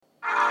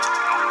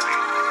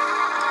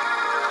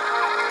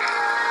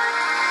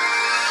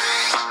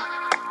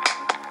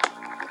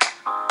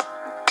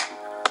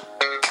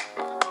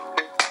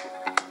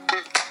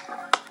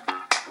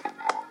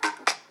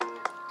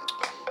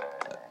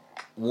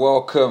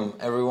welcome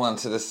everyone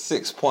to the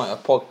 6 Pointer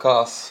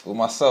podcast with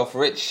myself,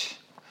 Rich,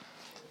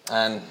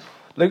 and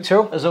Luke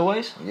Till, as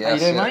always. Yes, how you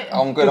doing, mate?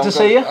 I'm good. Good to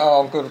see you.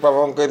 Oh, I'm good, brother.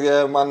 I'm good.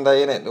 Yeah,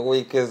 Monday, innit? The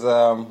week is, you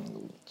know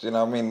what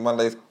I mean?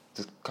 Monday's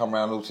just come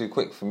around all too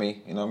quick for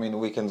me. You know what I mean? The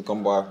weekend's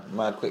gone by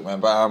mad quick,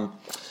 man. But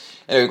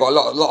anyway, we've got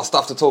a lot of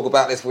stuff to talk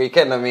about this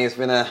weekend. I mean, it's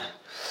been a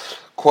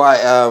quite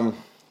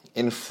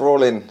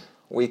enthralling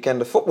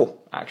weekend of football.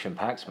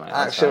 Action-packed, mate.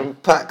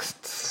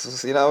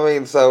 Action-packed, you know what I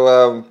mean?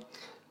 So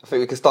I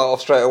think we can start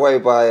off straight away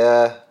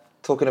by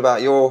talking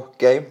about your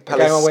game.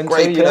 Palace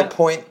scraping a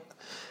point.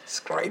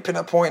 Scraping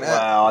a point.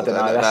 Well, I don't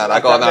know.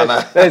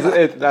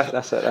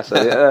 That's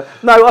it.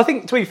 No, I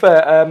think, to be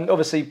fair,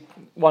 obviously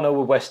 1-0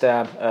 with West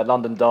Ham,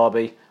 London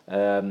derby.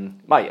 Mate,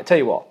 I tell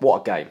you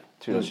what a game,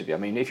 to be honest with you. I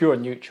mean, if you're a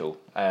neutral,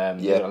 you're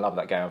going to love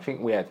that game. I think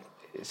we had,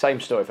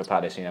 same story for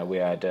Palace, you know, we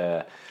had...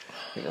 I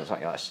think it was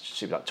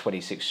like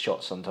 26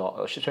 shots on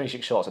target.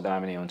 26 shots, I don't know how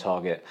many on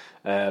target,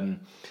 and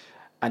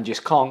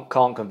just can't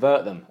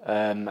convert them.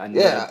 I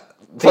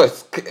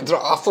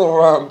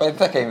saw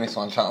Benteke miss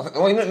one chance.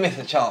 Well, he didn't miss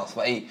a chance,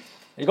 but he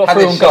got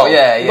through on goal.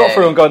 He got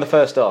through on goal in the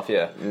first half.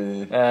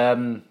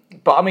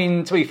 But I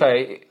mean, to be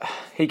fair,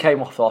 he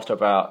came off after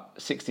about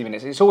 60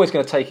 minutes. It's always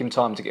going to take him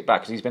time to get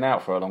back because he's been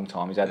out for a long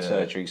time. He's had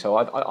surgery, so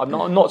I'm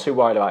not too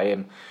worried about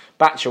him.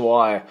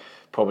 Batshuayi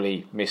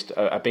probably missed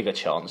a bigger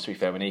chance, to be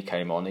fair, when he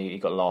came on. He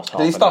got last half.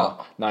 Did he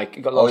start? No,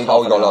 he got last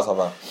half. He got last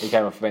half. He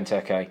came off for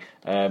Benteke.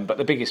 But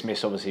the biggest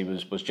miss, obviously,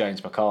 was James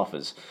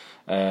McArthur's,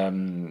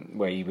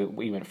 where he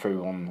went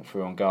through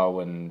on goal,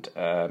 and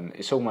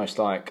it's almost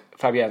like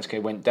Fabianski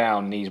went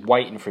down, and he's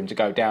waiting for him to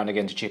go down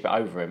again to chip it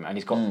over him, and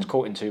he's got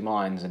caught in two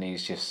minds, and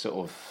he's just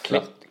sort of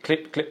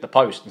clipped the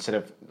post instead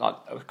of like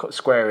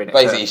squaring it.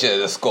 Basically, he should have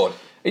just scored.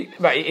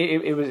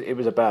 It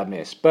was a bad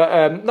miss,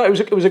 but no,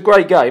 it was a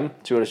great game,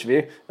 to be honest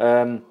with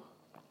you.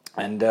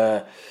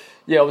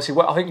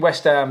 Obviously, I think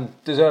West Ham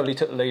deservedly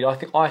took the lead. I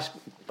think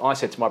I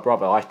said to my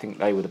brother, I think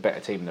they were the better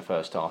team in the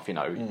first half. You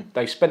know,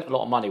 they spent a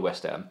lot of money,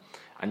 West Ham,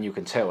 and you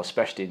can tell,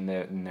 especially in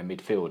their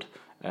midfield.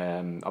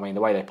 I mean,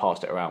 the way they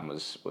passed it around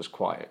was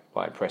quite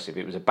impressive.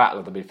 It was a battle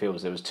of the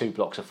midfielders. There was 2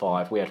 blocks of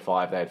 5. We had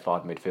 5. They had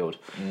 5 midfield,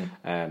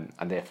 and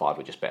their 5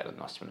 were just better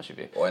than us, to be honest with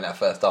you. Or in that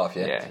first half,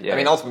 yeah. I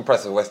mean, I was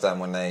impressed with West Ham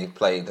when they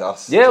played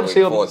us. Yeah,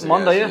 obviously on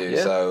Monday,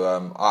 yeah.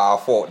 So I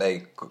thought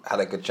they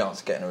had a good chance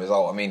of getting a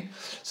result. I mean,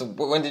 so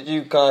when did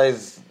you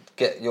guys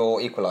get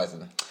your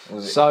equaliser?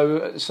 So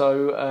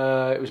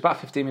it was about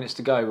 15 minutes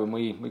to go when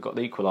we got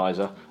the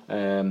equaliser.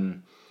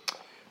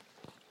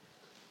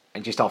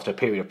 And just after a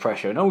period of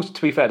pressure, and also,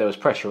 to be fair, there was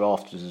pressure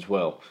afterwards as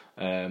well.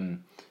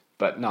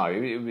 But no,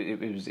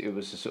 it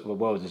was a sort of a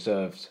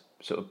well-deserved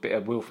sort of bit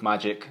of Wilf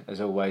magic,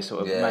 as always.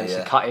 Sort of managed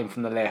to cut in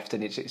from the left,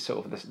 and it's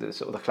sort of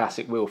the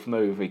classic Wilf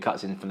move. He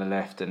cuts in from the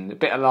left, and a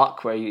bit of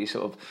luck where he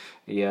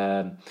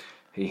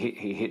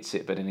hits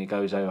it, but then he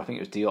goes over. I think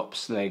it was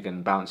Diop's leg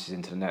and bounces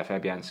into the net.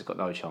 Fabianski's got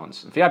no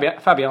chance. And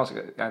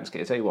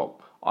Fabianski, I tell you what,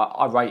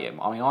 I rate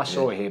him. I mean, I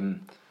saw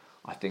him.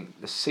 I think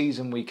the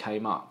season we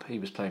came up, he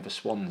was playing for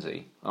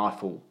Swansea, and I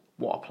thought,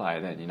 what a player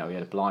then. You know, he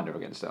had a blinder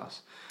against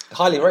us.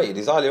 Highly rated.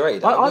 He's highly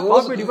rated. I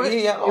really rate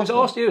him. He was at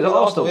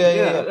Arsenal.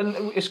 Yeah.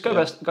 And it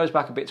goes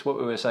back a bit to what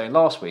we were saying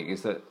last week,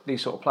 is that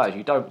these sort of players,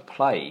 you don't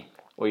play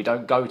or you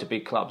don't go to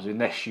big clubs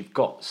unless you've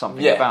got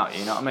something about you.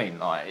 You know what I mean?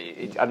 Like,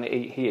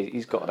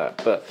 he's got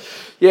that. But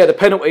yeah, the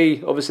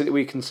penalty obviously that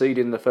we conceded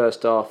in the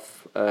first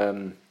half.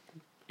 You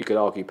could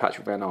argue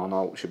Patrick Van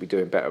Aanholt should be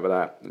doing better with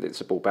that.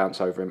 It's a ball bounce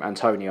over him.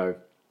 Antonio,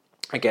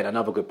 again,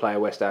 another good player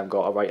West Ham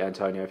got. I rate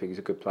Antonio. I think he's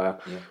a good player.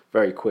 Yeah.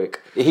 Very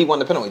quick. He won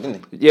the penalty,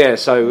 didn't he? Yeah,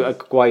 so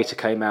Guaita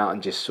came out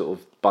and just sort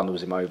of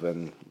bundles him over,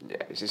 and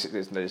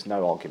there's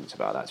no arguments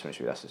about that, to be honest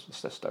with you. That's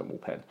just a Stonewall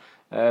pen.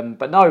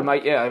 But no,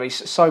 mate, I mean,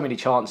 so many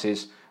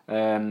chances.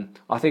 I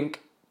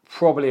think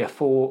probably a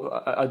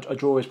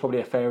draw is probably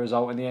a fair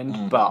result in the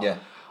end, but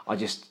I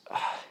just...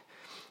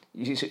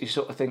 You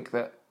sort of think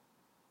that,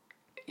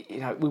 you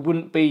know, we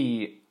wouldn't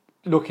be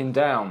looking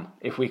down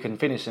if we can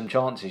finish some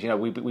chances. You know,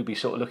 we'd be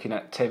sort of looking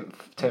at 10th,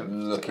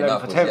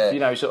 10th, you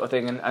know, sort of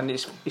thing, and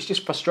it's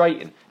just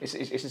frustrating. It's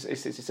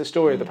the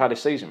story of the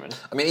Palace season, really.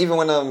 I mean, even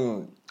when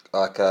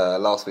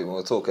last week when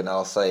we were talking, I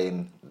was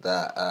saying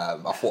that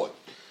I thought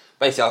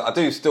basically I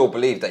do still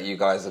believe that you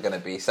guys are going to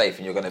be safe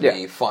and you're going to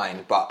be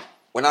fine. But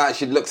when I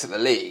actually looked at the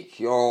league,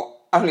 you're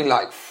only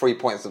like 3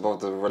 points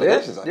above the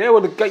relegation zone. Yeah,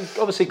 well,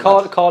 obviously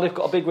Cardiff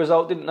got a big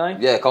result, didn't they?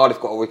 Yeah, Cardiff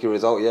got a wicked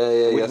result.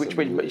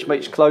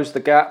 Which closed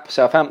the gap.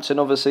 Southampton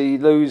obviously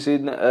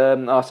losing.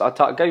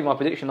 I gave you my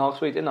prediction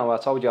last week, didn't I? I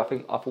told you I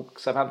thought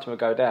Southampton would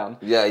go down.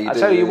 Yeah, you did. I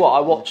tell you what, I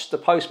watched the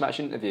post-match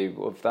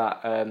interview of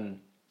that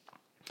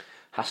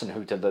Hassan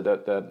Hutter,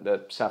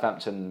 the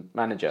Southampton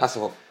manager.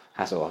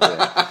 Hasselhoff,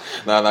 yeah.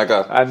 No,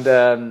 go.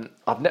 And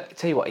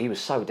tell you what, he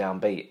was so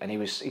downbeat, and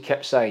he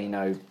kept saying, you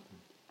know,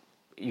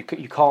 you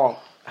can't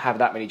have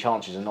that many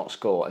chances and not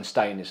score and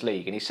stay in this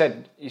league. And he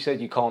said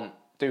you can't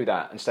do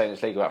that and stay in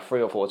this league about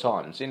 3 or 4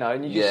 times, you know.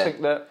 And you just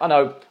think that, I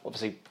know,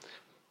 obviously,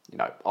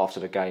 after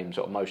the game,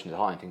 sort of emotions are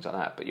high and things like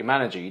that. But your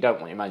manager, you don't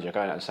want your manager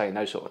going out and saying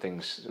those sort of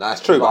things. No,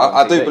 it's true, but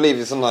I do believe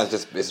it's sometimes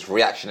just it's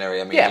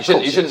reactionary. I mean,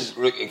 you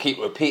shouldn't keep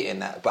repeating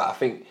that, but I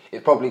think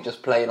it's probably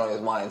just playing on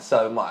his mind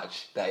so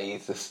much that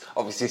he's just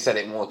obviously said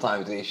it more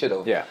times than he should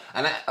have. Yeah.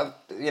 And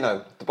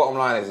the bottom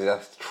line is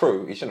that's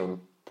true. He shouldn't have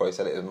probably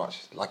said it as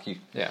much like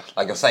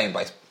you're saying,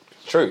 but it's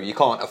true. You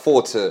can't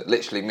afford to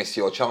literally miss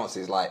your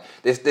chances. Like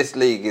this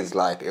league is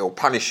like it'll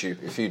punish you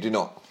if you do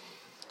not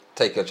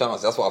take your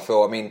chances. That's what I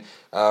feel. I mean,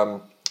 I've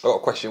got a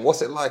question.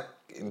 What's it like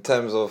in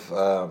terms of?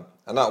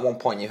 I know at one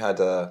point you had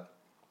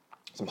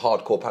some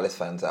hardcore Palace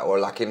fans that were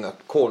like in a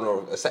corner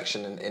of a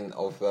section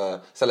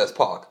of Sellers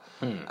Park,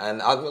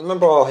 and I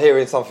remember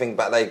hearing something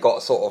that they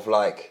got sort of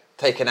like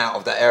taken out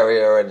of that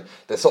area, and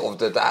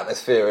the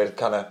atmosphere had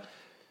kind of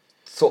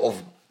sort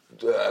of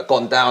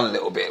gone down a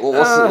little bit.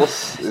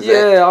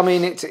 I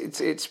mean,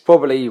 it's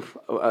probably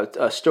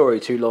a story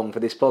too long for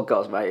this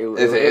podcast, mate.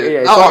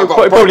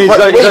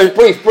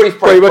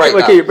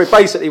 Brief.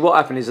 Basically, what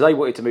happened is they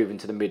wanted to move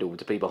into the middle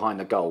to be behind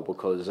the goal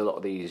because a lot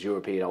of these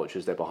European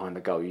ultras, they're behind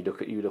the goal. You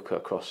look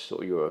across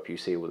sort of Europe, you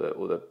see all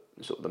the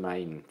sort of the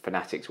main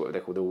fanatics, whatever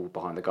they're called, they're all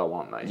behind the goal,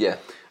 aren't they? Yeah.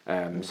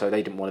 So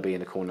they didn't want to be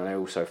in the corner. They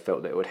also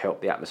felt that it would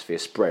help the atmosphere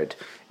spread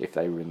if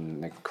they were in.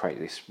 They could create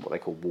this what they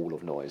call wall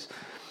of noise.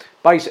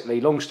 Basically,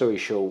 long story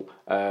short,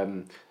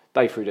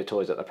 they threw their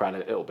toys at the pram a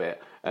little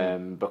bit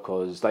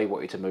because they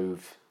wanted to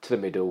move to the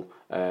middle.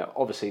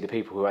 Obviously, the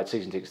people who had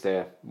season tickets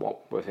there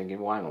were thinking,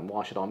 well, hang on,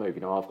 why should I move?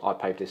 I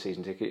paid for this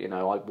season ticket, which is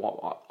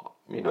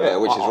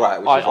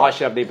right. I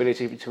should have the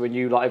ability to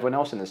renew like everyone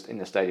else in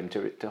the stadium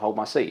to hold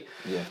my seat.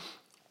 Yeah.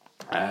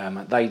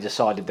 They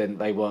decided then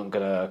they weren't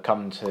going to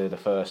come to the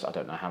first, I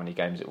don't know how many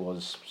games it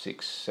was,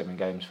 6-7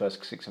 games,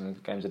 first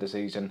 6-7 games of the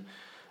season.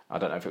 I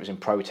don't know if it was in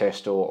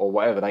protest or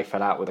whatever. They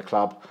fell out with the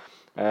club.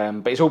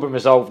 But it's all been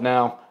resolved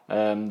now.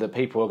 The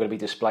people are going to be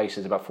displaced.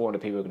 There's about 400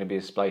 people who are going to be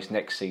displaced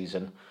next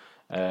season.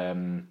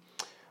 I'll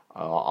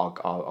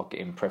get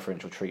in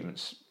preferential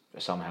treatments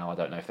somehow. I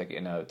don't know if they're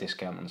getting a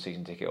discount on the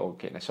season ticket or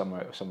getting it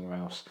somewhere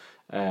else.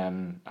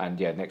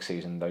 Next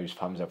season those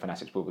Homes and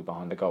Fanatics will be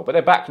behind the goal. But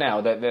they're back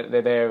now. They're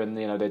there and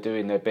they're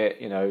doing their bit.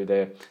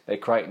 They're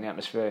creating the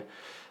atmosphere.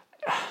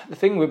 The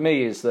thing with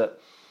me is that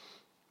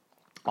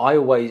I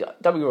always,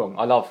 don't get me wrong,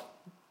 I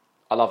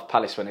love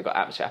Palace when they've got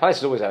atmosphere. Palace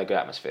has always had a good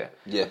atmosphere.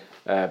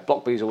 Yeah.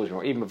 Block B's always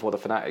been, even before the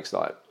Fanatics,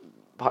 like.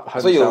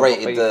 So you were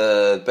rated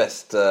the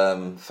best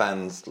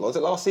fans, was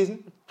it last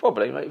season?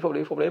 Probably, mate,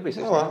 probably every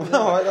season. All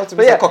right, that's a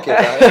bit cocky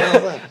about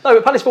it. No,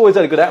 but Palace have always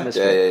had a good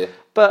atmosphere. Yeah.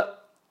 But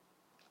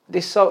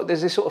there's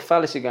this sort of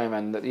fallacy going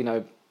around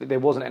that, there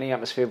wasn't any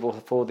atmosphere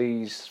before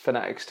these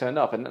Fanatics turned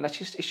up, and it's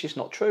just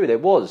not true. There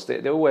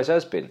always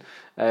has been.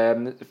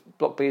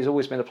 Block B has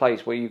always been a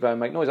place where you go and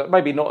make noise.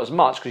 Maybe not as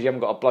much because you haven't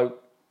got a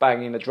bloke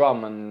banging the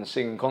drum and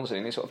singing constantly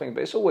and this sort of thing,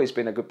 but it's always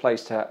been a good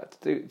place to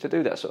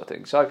do that sort of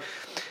thing. So,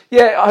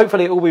 yeah,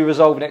 hopefully it will be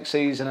resolved next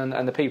season,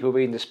 and the people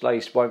being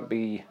displaced won't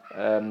be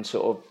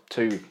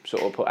too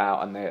put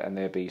out, and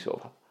they'll be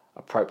sort of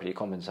appropriately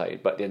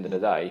compensated. But at the end of the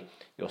day,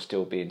 you're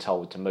still being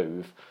told to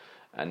move,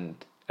 and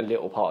a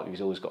little part of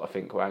you's always got to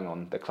think, well, hang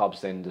on, the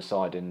club's then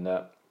deciding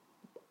that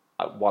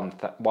one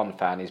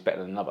fan is better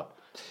than another.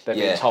 They're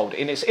being told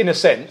in a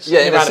sense.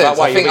 Yeah, in a sense.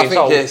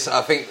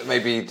 I think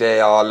maybe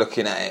they are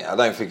looking at it. I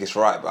don't think it's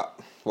right, but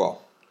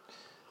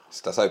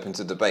that's open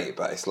to debate.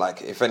 But it's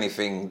like, if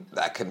anything,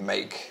 that could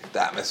make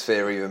the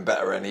atmosphere even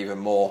better and even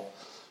more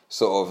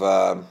sort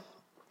of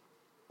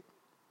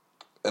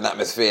an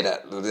atmosphere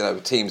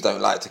that teams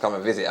don't like to come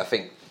and visit. I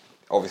think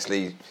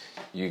obviously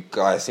you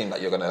guys seem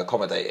like you're going to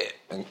accommodate it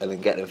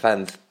and get the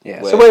fans.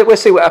 Yeah, so we'll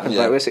see what happens.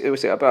 Yeah. We'll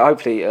see. But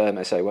hopefully,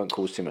 I say, it won't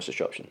cause too much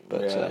disruption.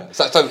 But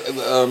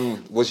So,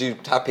 was you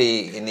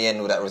happy in the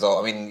end with that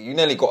result? I mean, you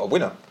nearly got a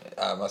winner.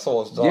 I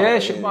saw.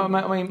 I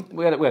mean,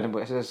 we had,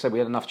 as I said, we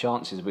had enough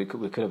chances. We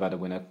could have had a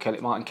winner.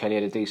 Martin Kelly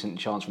had a decent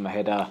chance from a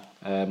header.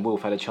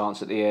 Wolf had a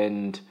chance at the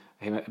end.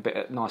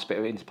 A nice bit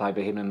of interplay,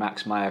 but him and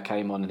Max Meyer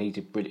came on, and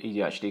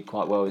he actually did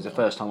quite well. It was the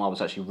first time I was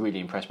actually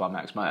really impressed by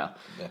Max Meyer.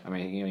 Yeah. I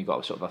mean, he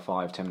got sort of a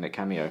 5-10 minute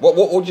cameo.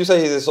 What would you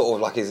say is sort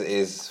of like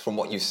is from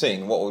what you've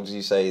seen? What would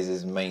you say is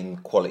his main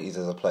qualities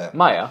as a player?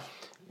 Meyer,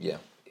 yeah,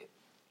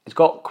 he's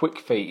got quick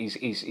feet.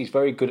 He's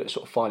very good at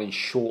sort of finding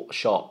short,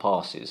 sharp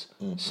passes.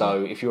 Mm-hmm.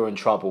 So if you're in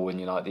trouble and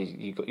you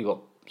got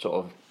sort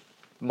of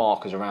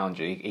markers around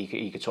you,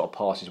 he could sort of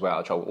pass his way out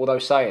of trouble. Although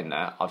saying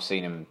that, I've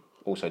seen him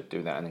also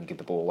do that and then give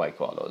the ball away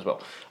quite a lot as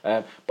well.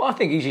 But I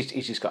think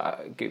he's just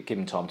got to give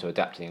him time to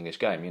adapt to the English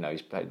game.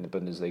 He's played in the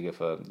Bundesliga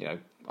for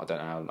I don't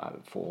know how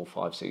 4 or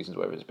 5 seasons,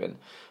 whatever it's been.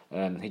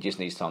 He just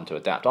needs time to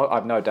adapt.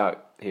 I've no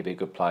doubt he'll be a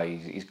good player.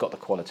 He's got the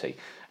quality.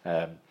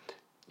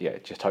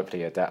 Just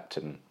hopefully adapt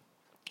and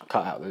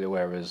cut out the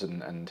errors,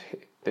 and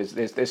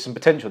there's some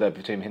potential there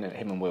between him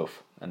and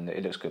Wilf, and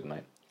it looks good,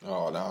 mate.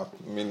 Oh no,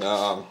 I mean,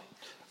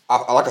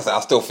 like I said,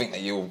 I still think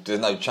that there's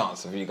no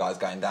chance of you guys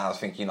going down. I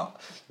think you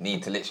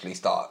need to literally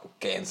start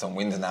getting some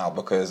wins now,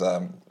 because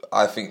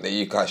I think that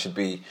you guys should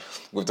be,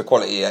 with the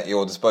quality at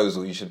your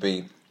disposal, you should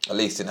be at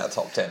least in that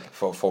top 10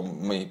 for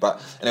me.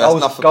 But anyway, that's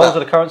enough goals about,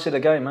 are the currency of the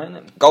game, ain't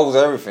it? Goals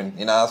are everything.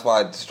 That's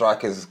why the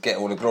strikers get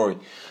all the glory.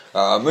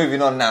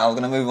 Moving on now, we're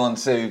going to move on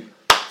to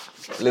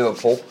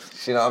Liverpool.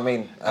 You know what I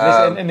mean?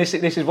 And this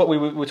is what we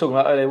were talking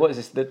about earlier. What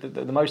is this?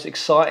 The most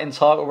exciting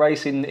title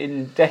race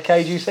in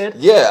decades, you said?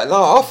 Yeah,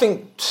 no, I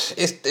think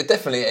it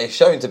definitely is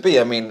showing to be.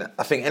 I mean,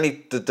 I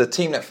think the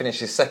team that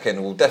finishes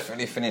second will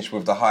definitely finish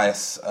with the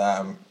highest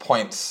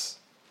points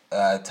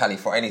tally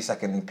for any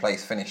second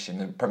place finish in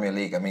the Premier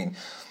League. I mean,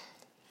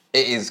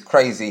 it is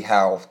crazy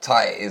how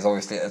tight it is,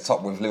 obviously, at the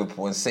top with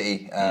Liverpool and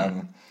City.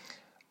 I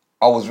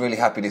was really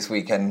happy this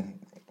weekend.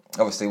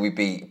 Obviously, we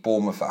beat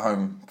Bournemouth at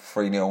home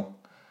 3-0.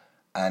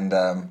 And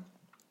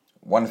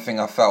one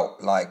thing I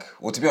felt like,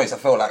 well, to be honest, I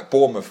felt like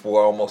Bournemouth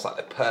were almost like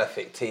the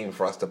perfect team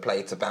for us to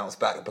play to bounce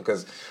back,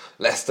 because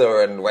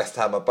Leicester and West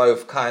Ham are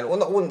both I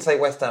wouldn't say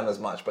West Ham as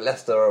much, but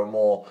Leicester are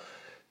more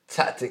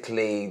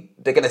tactically,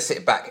 they're going to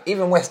sit back.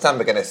 Even West Ham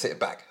are going to sit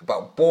back.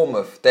 But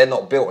Bournemouth, they're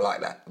not built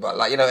like that. But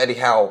Eddie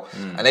Howe,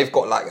 and they've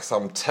got like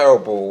some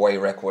terrible away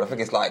record. I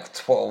think it's like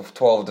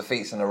 12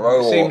 defeats in a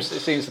row. It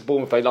seems the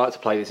Bournemouth, they like to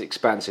play this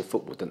expansive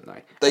football, don't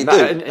they? They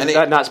do.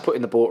 And that's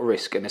putting the ball at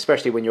risk. And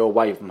especially when you're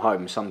away from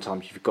home,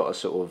 sometimes you've got to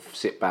sort of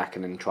sit back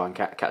and then try and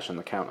catch on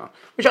the counter.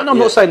 Which I'm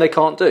not saying they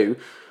can't do,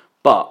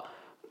 but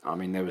I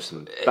mean, there was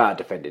some bad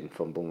defending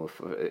from Bournemouth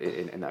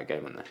in that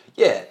game, wasn't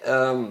there?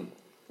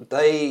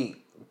 Yeah,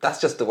 that's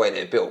just the way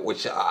they're built,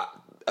 which I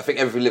think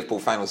every Liverpool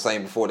fan was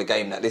saying before the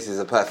game that this is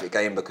a perfect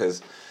game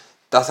because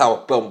that's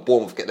how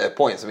Bournemouth get their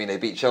points. I mean, they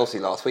beat Chelsea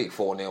last week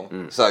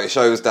 4-0. So it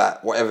shows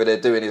that whatever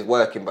they're doing is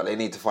working, but they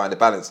need to find a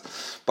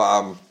balance.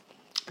 But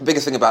the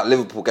biggest thing about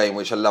Liverpool game,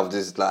 which I loved,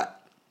 is like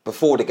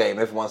before the game,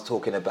 everyone's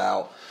talking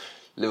about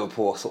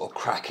Liverpool sort of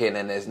cracking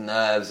and there's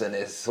nerves and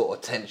there's sort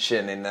of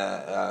tension in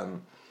the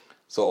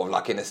sort of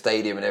like in the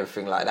stadium and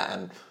everything like that.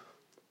 And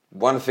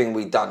one thing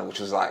we done, which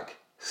was like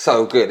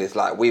so good, is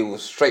like we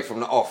was straight from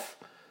the off.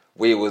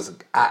 We was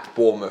at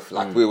Bournemouth,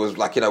 like we was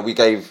like we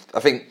gave. I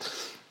think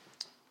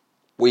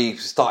we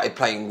started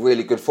playing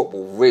really good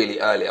football really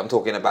early. I'm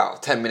talking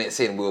about 10 minutes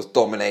in, we was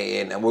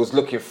dominating and we was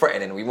looking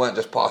threatening. We weren't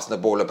just passing the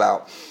ball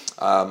about.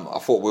 I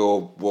thought we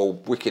were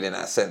wicked in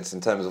that sense in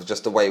terms of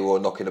just the way we were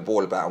knocking the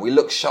ball about. And we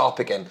looked sharp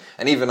again,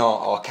 and even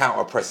our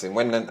counter pressing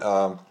when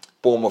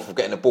Bournemouth were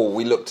getting the ball,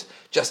 we looked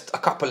just a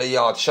couple of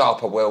yards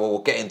sharper where we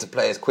were getting to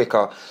players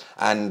quicker.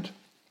 And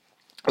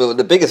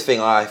the biggest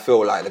thing I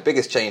feel like, the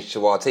biggest change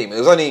to our team,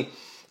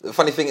 the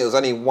funny thing, it was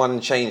only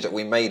one change that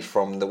we made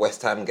from the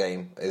West Ham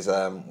game, is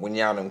when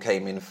Wijnaldum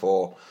came in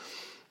for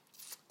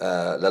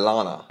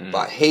Lallana.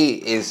 But he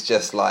is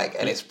just like,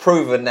 and it's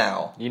proven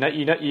now. You know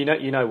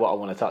what I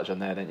want to touch on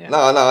there, don't you? No.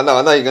 I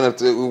know you're gonna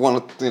do. We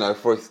want to,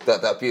 for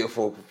that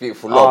beautiful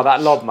lob. Oh,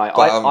 that lob, mate!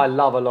 But, I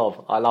love a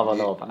lob.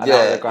 And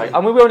that was great. I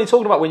mean, we were only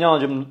talking about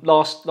Wijnaldum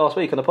last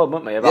week on the pod,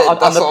 weren't we? About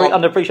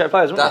underappreciated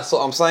players, weren't we? That's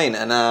what I'm saying,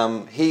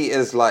 and he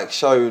has like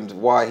shown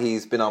why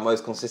he's been our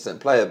most consistent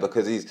player,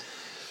 because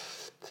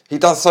he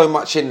does so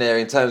much in there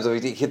in terms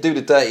of he can do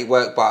the dirty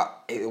work,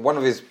 but one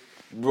of his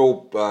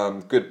real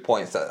good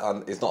points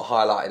that is not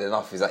highlighted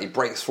enough is that he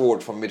breaks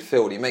forward from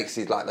midfield. He makes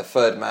his like the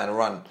third man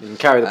run. He can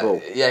carry the ball.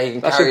 He can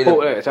That's carry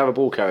important to have a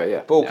ball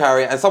carrier. Ball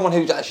carrier, and someone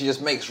who actually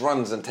just makes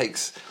runs and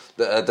takes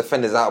the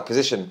defenders out of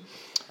position.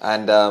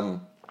 And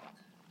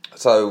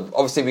so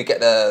obviously we get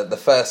the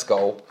first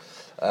goal.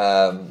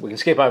 We can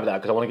skip over that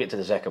because I want to get to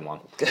the second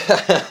one.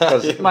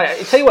 Mate,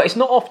 I tell you what, it's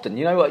not often.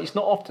 You know what? It's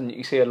not often that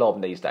you see a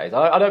lob these days.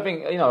 I don't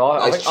think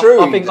It's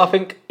true. I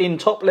think in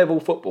top level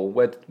football,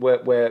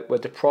 we're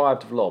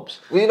deprived of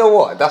lobs. Well, you know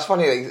what? That's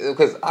funny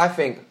because I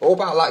think all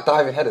about like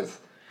diving headers.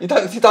 You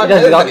don't see diving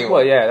headers anymore.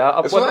 Well, yeah,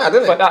 it's mad,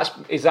 isn't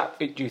it?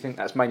 But do you think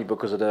that's mainly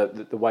because of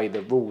the way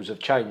the rules have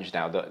changed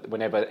now? That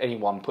whenever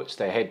anyone puts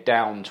their head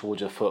down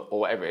towards a foot or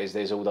whatever it is,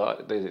 there's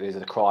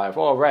the cry of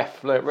ref,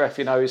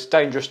 it's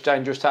dangerous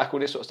tackle,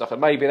 this sort of stuff, and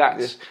maybe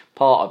that's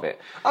part of it.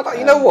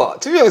 You know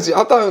what? To be honest,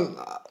 I don't.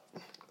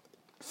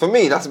 For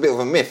me, that's a bit of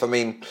a myth. I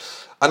mean,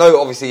 I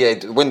know obviously,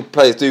 when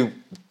players do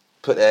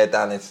put their head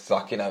down, it's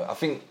like I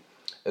think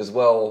as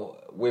well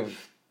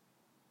with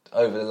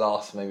over the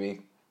last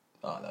maybe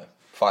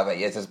 5-8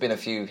 years, there's been a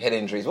few head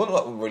injuries. Well,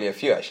 not really a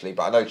few actually,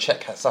 but I know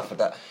Czech has suffered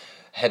that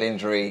head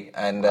injury,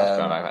 and that's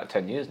going about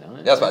 10 years now. Isn't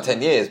it? That's about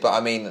 10 years. But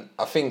I mean,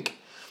 I think,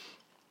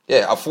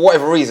 for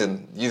whatever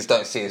reason, you just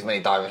don't see as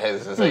many diving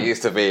headers as there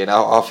used to be, and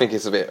I think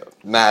it's a bit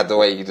mad the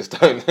way you just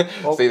don't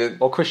see the.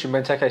 Or Christian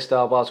Benteke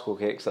style bicycle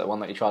kicks, that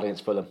one that he tried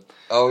against Fulham.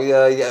 Oh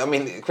yeah. I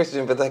mean,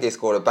 Christian Benteke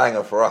scored a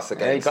banger for us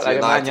against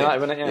United. Man United,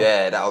 wasn't it?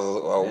 Yeah, that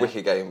was a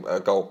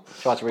wicked goal.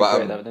 Tried to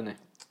recreate that, didn't he?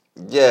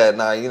 Yeah,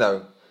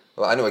 no,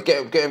 Well, anyway,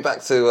 getting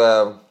back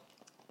to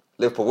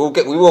Liverpool,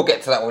 we will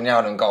get to that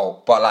Wijnaldum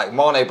goal, but like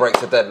Mane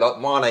breaks the deadlock.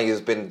 Mane has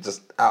been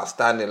just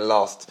outstanding the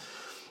last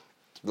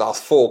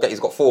he's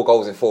got 4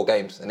 goals in 4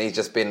 games, and he's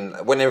just been,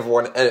 when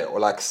everyone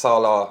like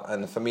Salah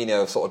and Firmino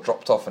have sort of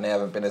dropped off and they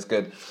haven't been as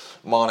good,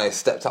 Mane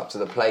stepped up to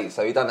the plate,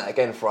 so he done that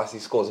again for us. He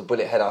scores a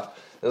bullet header.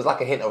 There was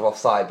like a hint of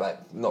offside,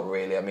 but not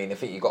really. I mean, I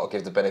think you've got to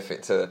give the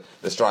benefit to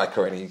the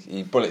striker, and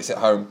he bullets it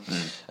home.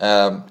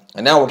 And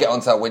now we'll get on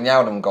to that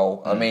Wijnaldum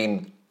goal. I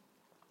mean,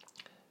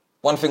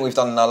 one thing we've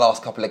done in our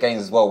last couple of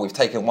games as well, we've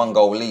taken 1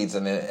 goal leads,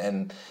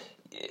 and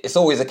it's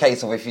always a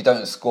case of if you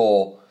don't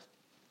score,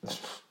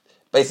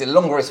 basically,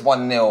 the longer it's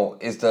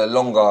 1-0 is the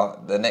longer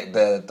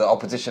the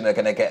opposition are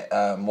going to get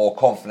more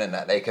confident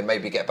that they can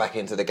maybe get back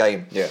into the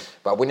game. Yeah.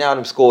 But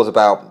Wijnaldum scores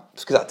about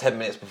 10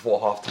 minutes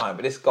before half time.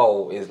 But this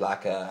goal is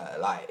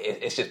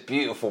it's just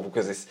beautiful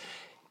because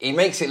he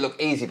makes it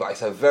look easy, but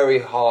it's a very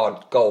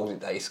hard goal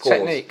that he scores.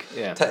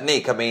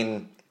 Technique. I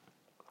mean,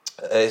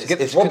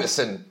 it's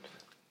Robertson.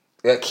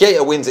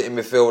 Keita wins it in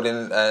midfield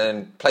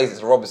and plays it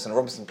to Robertson.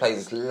 Robertson plays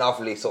this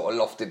lovely sort of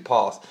lofted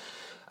pass,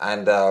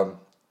 and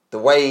the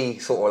way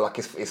sort of like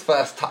his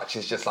first touch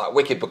is just like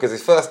wicked, because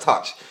his first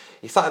touch,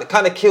 he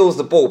kind of kills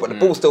the ball, but the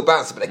ball still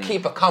bounces. But the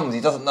keeper comes,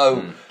 he doesn't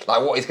know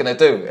like what he's going to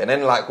do, and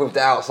then like with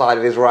the outside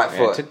of his right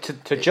foot,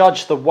 to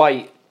judge the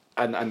weight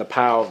and the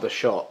power of the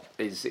shot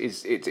it's a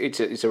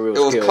real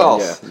skill. It was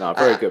class. Yeah, no,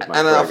 very good,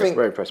 man. And I think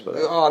very impressed by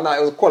that. Oh no,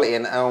 it was quality,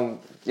 and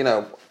you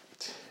know,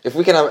 if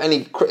we can have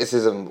any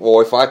criticism,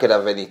 or if I could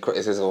have any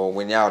criticism on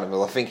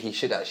Wijnaldum, I think he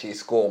should actually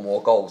score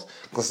more goals,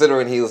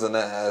 considering he was an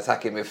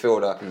attacking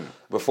midfielder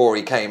before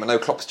he came. I know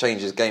Klopp's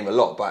changed his game a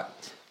lot, but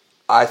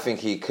I think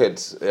he could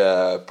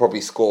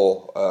probably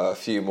score a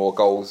few more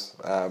goals.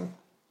 But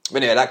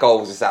anyway, that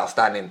goal was just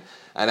outstanding,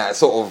 and that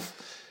sort of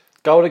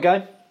goal of the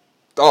game.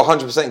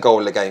 100% goal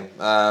of the game.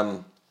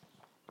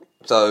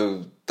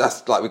 So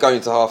that's like we're going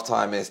into half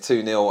time, it's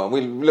 2-0, and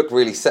we look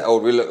really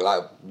settled. We look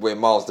like we're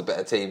miles the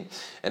better team.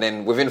 And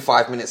then within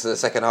 5 minutes of the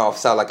second half,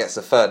 Salah gets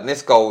the third. And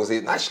this goal is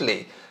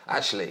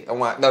actually, I'm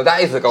like, no,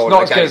 that is the goal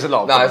of the game. It's not as good as the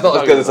lob. No, it's not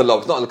as good as the lob.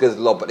 It's not as good as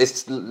the lob. But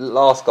this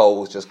last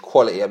goal was just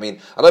quality. I mean,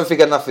 I don't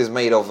think enough is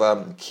made of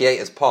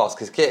Keita's pass,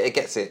 because Keita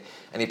gets it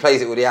and he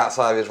plays it with the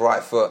outside of his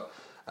right foot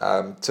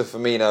to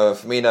Firmino. And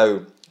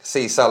Firmino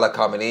sees Salah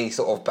coming, he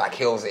sort of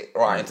backheels it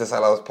right into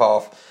Salah's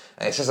path.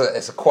 And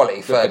it's a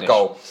quality third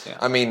goal. Yeah.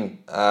 I mean,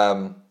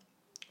 the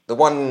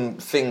one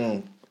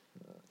thing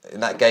in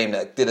that game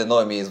that did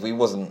annoy me is we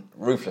wasn't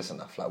ruthless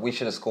enough. Like, we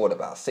should have scored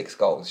about 6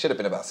 goals. It should have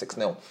been about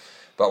 6-0.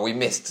 But we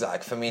missed,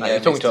 like, Firmino. You're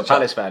talking to a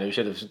Palace fan who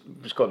should have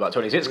scored about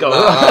 26 goals.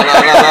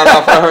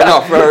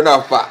 No, fair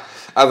enough. But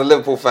as a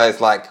Liverpool fan,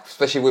 it's like,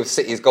 especially with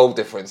City's goal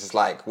difference, it's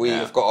like,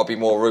 we've got to be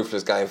more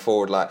ruthless going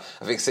forward. Like,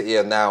 I think City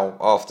are now,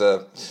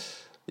 after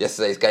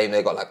yesterday's game,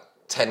 they got like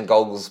 10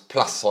 goals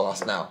plus on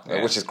us now,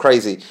 which is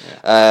crazy.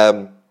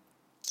 Yeah.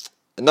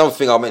 Another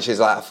thing I'll mention is,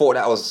 like, I thought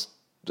that was,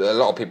 a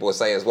lot of people would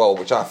say as well,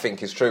 which I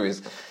think is true,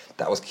 is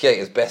that was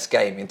Keita's best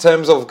game. In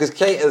terms of,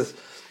 because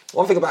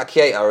one thing about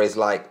Keita is,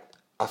 like,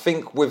 I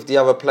think with the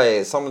other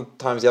players,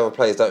 sometimes the other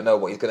players don't know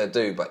what he's going to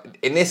do, but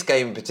in this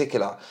game in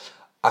particular,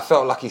 I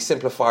felt like he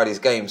simplified his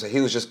game, so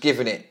he was just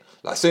giving it,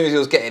 like, as soon as he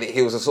was getting it,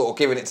 he was sort of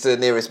giving it to the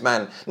nearest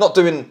man, not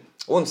doing,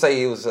 I wouldn't say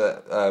he was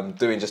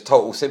doing just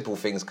total simple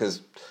things,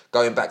 because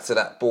going back to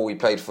that ball he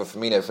played for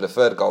Firmino for the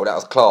third goal, that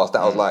was class.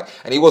 That was like,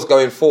 and he was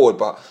going forward.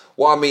 But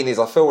what I mean is,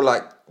 I feel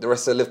like the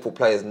rest of the Liverpool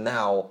players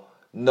now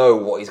know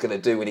what he's going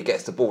to do when he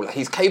gets the ball. Like,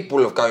 he's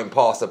capable of going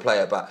past the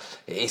player, but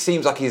it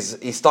seems like he's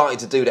starting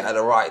to do that at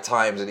the right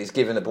times, and he's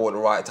giving the ball at the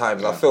right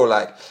times. And I feel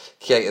like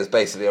Keita's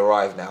basically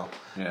arrived now.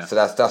 Yeah. So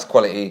that's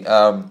quality.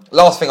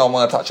 Last thing I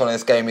want to touch on in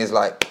this game is,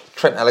 like,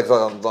 Trent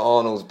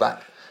Alexander-Arnold's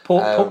back.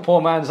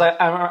 Poor man's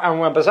Aaron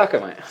Wan-Bissaka,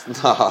 mate.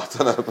 No, I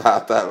don't know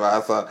about that,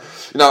 man. So,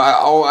 you know,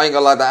 I ain't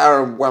gonna lie, that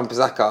Aaron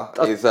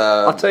Wan-Bissaka is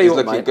I'll tell you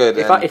what, looking mate, good.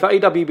 If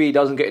AWB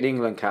doesn't get an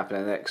England cap in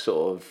the next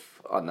sort of,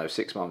 I don't know,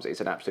 6 months,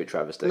 it's an absolute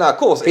travesty. No, of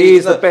course.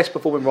 He's the best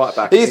performing right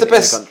back in the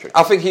country.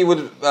 I think he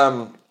would...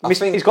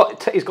 he's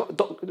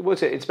got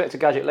what's it, Inspector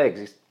Gadget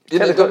legs.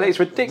 It's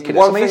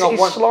ridiculous.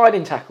 His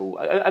sliding tackle.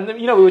 And,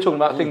 you know, we were talking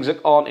about things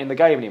that aren't in the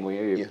game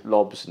anymore,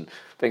 lobs and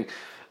things.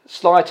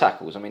 Slide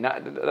tackles, I mean,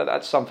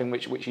 that's something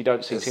which you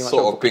don't see too much.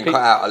 Sort of been cut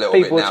out a little bit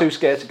now. People are too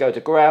scared to go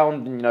to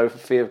ground, you know, for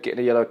fear of getting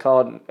a yellow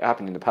card. It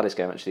happened in the Palace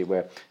game, actually,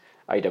 where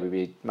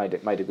AWB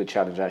made a good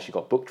challenge and actually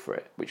got booked for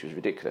it, which was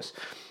ridiculous.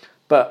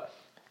 But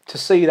to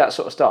see that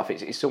sort of stuff,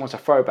 it's almost a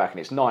throwback, and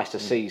it's nice to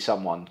see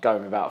someone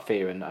going without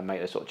fear and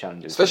make those sort of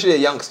challenges. Especially a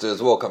youngster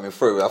as well coming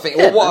through. I think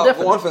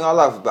one thing I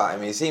love about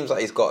him, he seems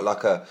like he's got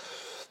like a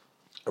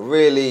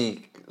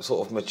really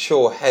sort of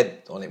mature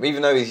head on him,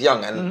 even though he's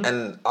young,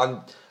 and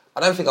I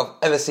don't think I've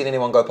ever seen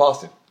anyone go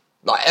past him,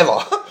 like, ever.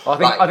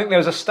 I think there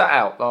was a stat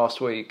out last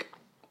week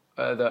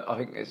that I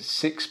think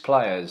 6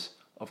 players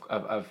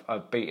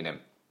have beaten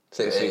him.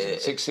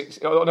 Six.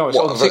 Oh, no, it's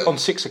on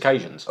 6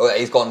 occasions. Oh,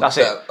 he's gone. That's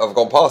it. I've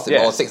gone past him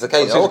on 6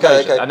 occasions.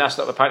 Okay. And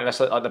apparently that's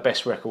like the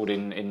best record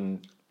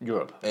in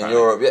Europe. In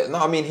Europe, yeah. No,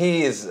 I mean,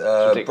 he is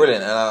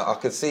brilliant, and I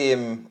could see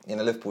him in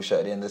a Liverpool shirt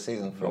at the end of the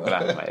season. But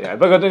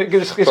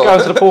let's go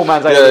to the poor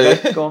man's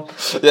age. Go on.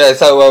 Yeah,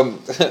 so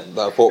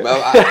no, poor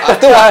man. I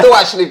still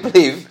actually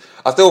believe.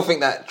 I still think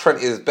that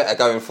Trent is better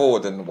going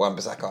forward than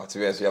Wan-Bissaka. To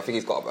be honest with you, I think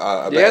he's got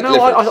a better. Yeah, no,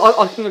 delivery.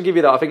 I think I'll give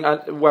you that. I think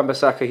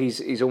Wan-Bissaka,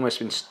 he's almost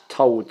been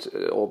told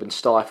or been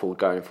stifled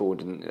going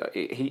forward, and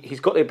he's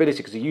got the ability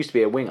because he used to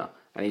be a winger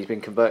and he's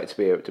been converted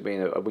to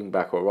being a wing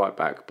back or a right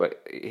back.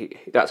 But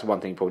that's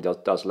one thing he probably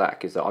does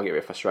lack, is that I get a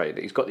bit frustrated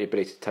that he's got the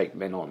ability to take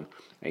men on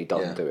and he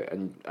doesn't do it,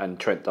 and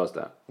Trent does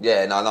that.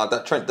 Yeah, no,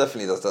 that Trent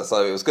definitely does that.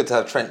 So it was good to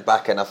have Trent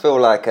back, and I feel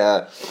like.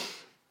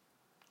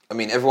 I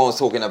mean, everyone was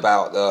talking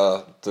about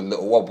the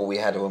little wobble we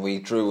had when we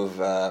drew with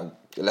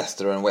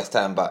Leicester and West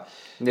Ham, but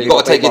you've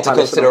got to take into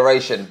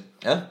consideration.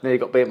 Yeah? Nearly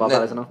got beat by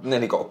Palace,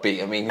 Nearly got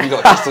beat. I mean, you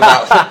got just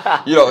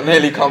about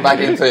nearly come back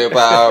into it,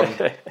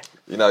 but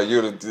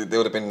there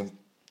would have been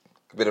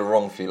a bit of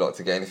wrong for you lot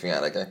to get anything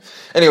out of that game.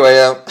 Anyway,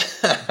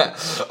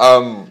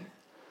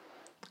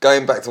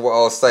 going back to what I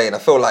was saying, I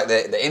feel like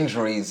the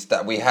injuries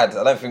that we had,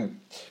 I don't think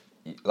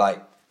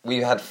we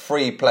had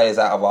 3 players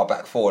out of our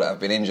back 4 that have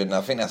been injured, and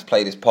I think that's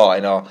played its part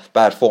in our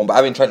bad form. But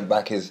having Trent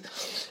back is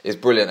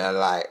brilliant, and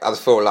I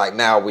just feel like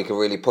now we can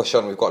really push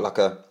on. We've got like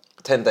a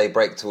 10-day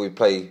break till we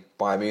play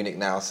Bayern Munich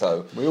now,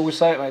 so we always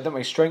say it, mate, don't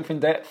we? Strength in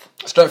depth.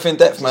 Strength in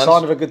depth, man.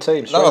 Sign of a good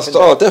team.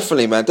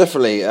 Definitely, man,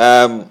 definitely.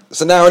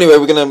 So now, anyway,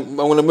 I'm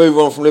gonna move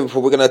on from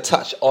Liverpool. We're gonna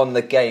touch on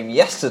the game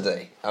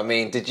yesterday. I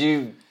mean, did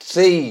you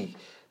see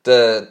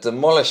the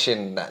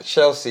demolition that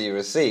Chelsea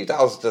received? That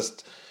was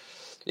just,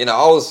 I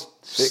was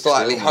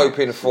slightly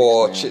hoping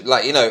for,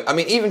 I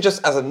mean, even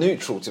just as a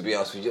neutral, to be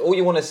honest with you, all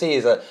you want to see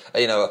is a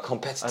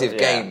competitive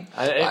game.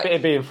 And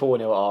it being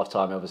 4-0 at half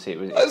time, obviously,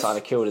 it kind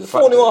of killed it.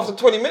 4-0 after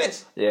 20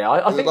 minutes. Yeah,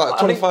 I think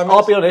 25 minutes.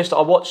 I'll be honest,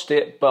 I watched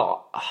it,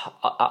 but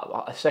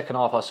the second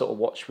half I sort of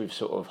watched with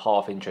sort of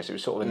half interest. It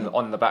was sort of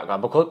on the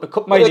background,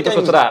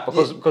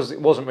 because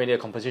it wasn't really a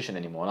competition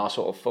anymore, and I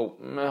sort of thought,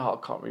 I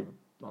can't really.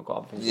 I've got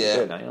other things to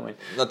do now, you know what I mean?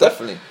 No,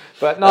 definitely.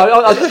 But no,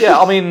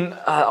 I mean,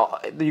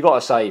 you got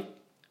to say,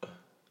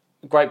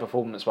 great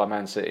performance by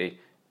Man City.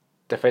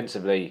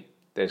 Defensively,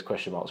 there's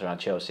question marks around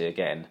Chelsea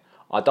again.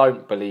 I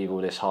don't believe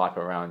all this hype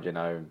around,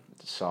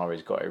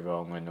 Sarri's got it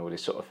wrong and all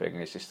this sort of thing.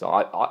 It's just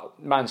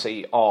Man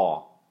City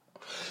are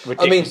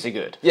ridiculously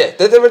good. Yeah,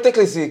 they're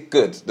ridiculously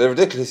good. They're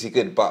ridiculously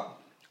good, but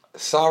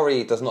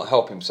Sarri does not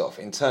help himself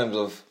in terms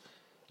of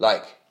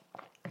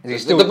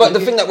He's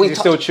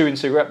still chewing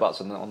cigarette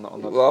butts on the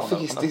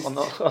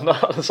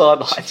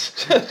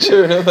sidelines.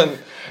 Chewing them,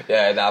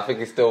 and I think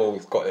he's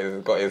got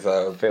his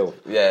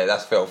filth. Yeah,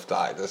 that's filth.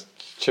 Just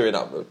chewing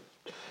up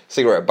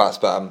cigarette butts.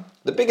 But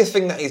the biggest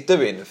thing that he's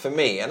doing for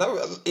me, and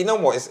you know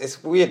what,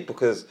 it's weird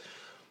because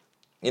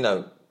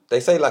they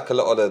say like a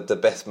lot of the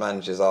best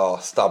managers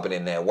are stubborn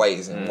in their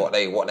ways and what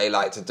they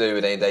like to do,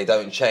 and they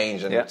don't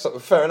change. And so,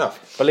 fair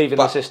enough. Believe in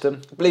the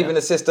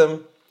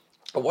system.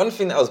 But one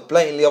thing that was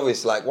blatantly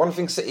obvious, one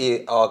thing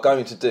City are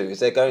going to do is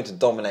they're going to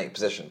dominate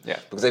possession. Yeah.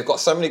 Because they've got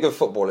so many good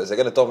footballers, they're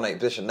going to dominate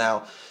position.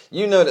 Now,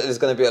 you know that there's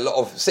going to be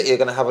City are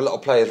going to have a lot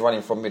of players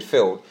running from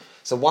midfield.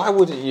 So why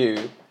wouldn't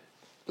you,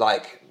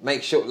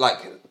 make sure,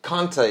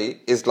 Kante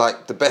is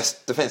the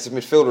best defensive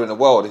midfielder in the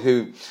world,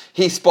 who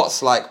he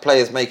spots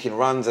players making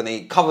runs and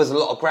he covers a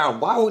lot of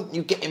ground. Why wouldn't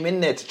you get him in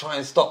there to try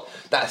and stop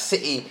them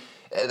City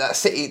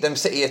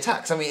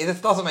attacks? I mean, it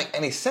just doesn't make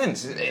any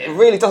sense. It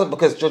really doesn't,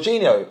 because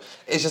Jorginho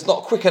is just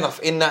not quick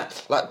enough in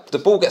that. The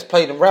ball gets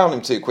played around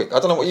him too quick. I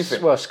don't know what you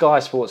think. Well, Sky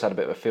Sports had a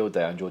bit of a field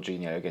day on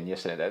Jorginho again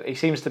yesterday. He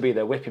seems to be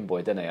their whipping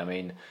boy, doesn't he? I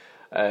mean,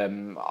 I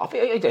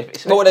think.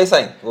 What were they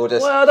saying? Well,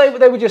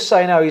 they were just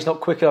saying, he's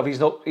not quick enough. He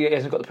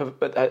hasn't got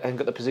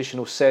the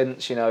positional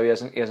sense. He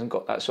hasn't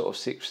got that sort of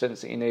sixth sense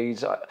that he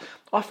needs. I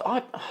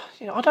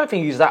don't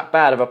think he's that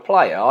bad of a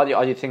player.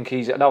 I think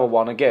he's another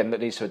one again that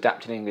needs to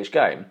adapt to the English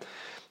game,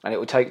 and it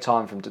will take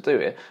time for him to do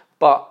it.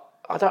 But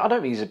I don't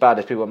think he's as bad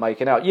as people are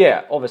making out.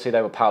 Yeah, obviously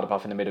they were powder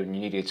puff in the middle, and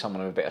you needed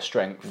someone with a bit of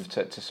strength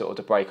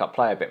to break up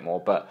play a bit more.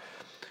 But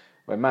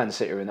when Man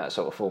City are in that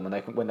sort of form,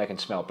 and when they can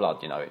smell blood,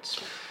 it's.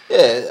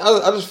 Yeah,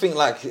 I just think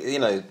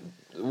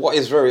what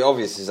is very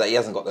obvious is that he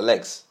hasn't got the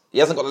legs. He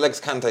hasn't got the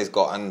legs Kante's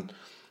got, and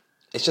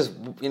it's just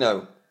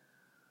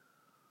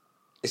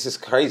it's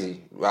just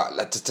crazy,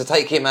 right? To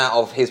take him out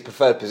of his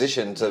preferred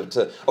position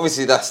to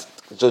obviously that's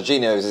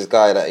Jorginho is this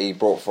guy that he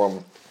brought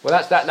from. Well,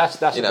 that's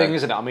the thing,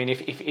 isn't it? I mean,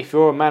 if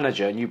you're a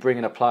manager and you bring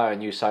in a player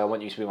and you say, I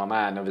want you to be my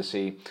man,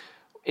 obviously,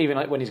 even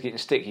when he's getting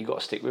stick, you've got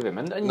to stick with him.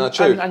 And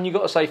you've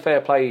got to say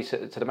fair play to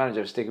the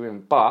manager for sticking with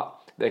him. But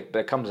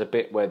there comes a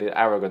bit where the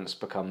arrogance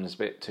becomes a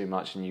bit too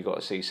much, and you've got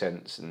to see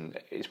sense. And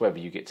it's whether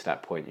you get to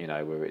that point,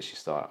 where it's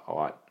just all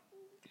right,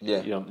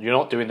 you're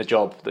not doing the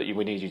job that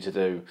we need you to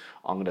do.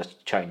 I'm going to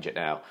change it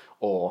now.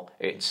 Or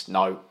it's,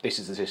 no, this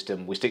is the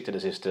system. We stick to the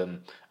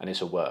system, and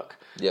this will work.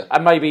 Yeah.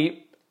 And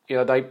maybe...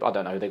 I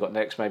don't know, they got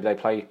next, maybe they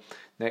play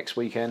next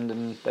weekend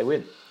and they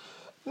win.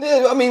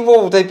 Yeah, I mean,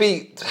 they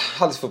beat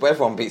Huddersfield, but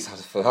everyone beats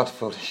Huddersfield.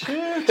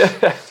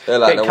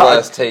 They're the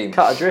worst team.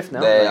 Cut adrift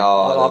now. They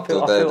are. I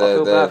feel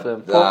bad for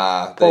them.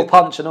 Paul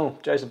Punch and all.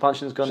 Jason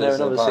Puncheon's gone there,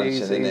 and obviously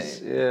he's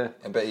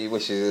I bet he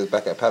wishes he was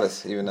back at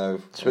Palace, even though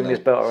swinging his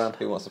belt around.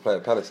 Who wants to play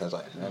at Palace? I'm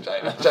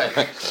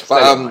joking.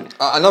 But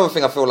another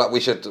thing I feel like we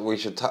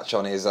should touch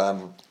on is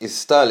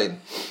Sterling.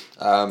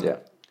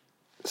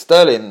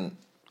 Sterling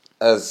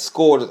has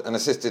scored and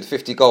assisted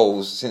 50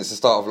 goals since the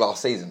start of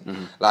last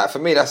season. Like, for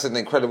me, that's an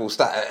incredible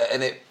stat.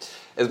 And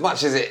as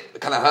much as it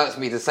kind of hurts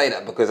me to say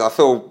that, because I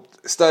feel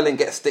Sterling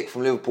gets stick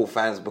from Liverpool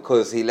fans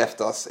because he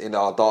left us in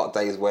our dark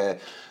days where,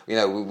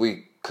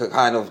 we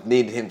kind of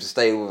needed him to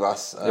stay with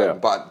us.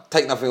 But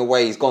take nothing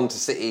away, he's gone to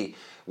City,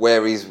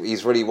 where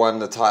he's really won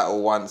the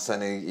title once,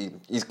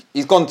 and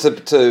he's gone to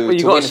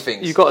win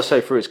things. You've got to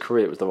say, through his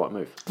career, it was the right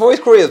move. For his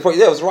career, it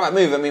was the right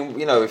move. I mean,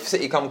 if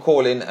City come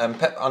calling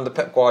and under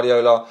Pep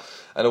Guardiola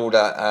and all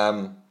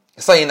that,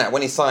 saying that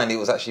when he signed, it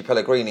was actually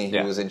Pellegrini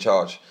who was in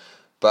charge.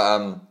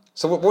 But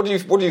so what do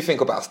you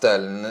think about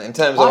Sterling in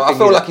terms of? I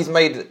feel like he's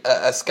made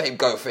a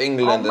scapegoat for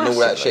England and all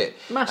that shit.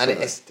 Massively.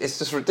 And it's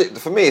just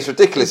ridiculous. For me, it's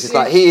ridiculous. It's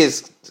like he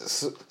is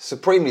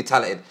supremely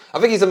talented. I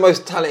think he's the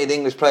most talented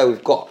English player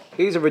we've got.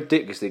 He's a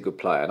ridiculously good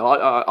player. And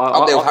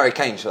up there with Harry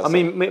Kane, I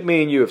mean,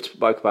 me and you have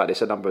spoke about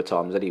this a number of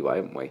times anyway,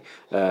 haven't we?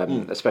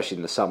 Especially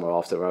in the summer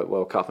after the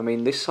World Cup. I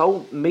mean, this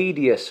whole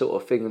media sort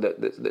of thing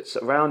that's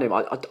around him,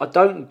 I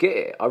don't get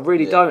it. I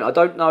really don't. I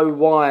don't know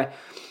why.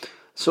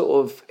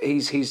 Sort of,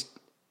 he's.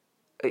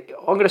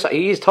 I'm going to say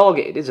he is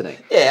targeted, isn't he?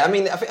 Yeah, I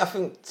mean, I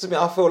think to me,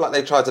 I feel like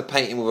they tried to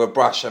paint him with a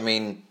brush. I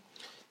mean,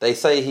 they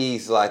say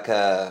he's like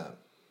they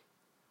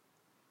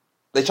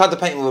tried to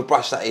paint him with a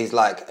brush that he's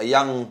like a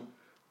young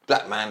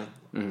black man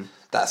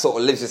that sort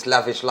of lives this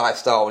lavish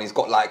lifestyle, and he's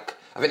got like,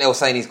 I think they were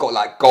saying he's got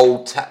like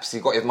gold taps.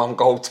 He's got his mum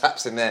gold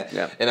taps in there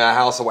in her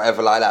house or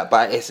whatever like that.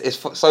 But it's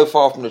so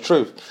far from the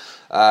truth.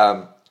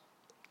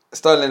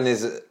 Sterling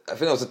is, I think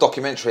there was a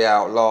documentary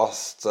out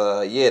last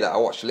year that I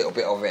watched a little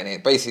bit of it, and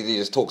it basically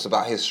just talks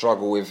about his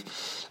struggle with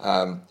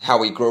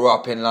how he grew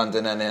up in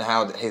London and then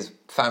how his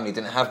family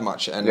didn't have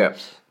much. And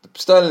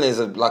Sterling is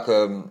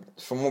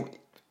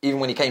even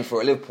when he came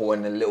through at Liverpool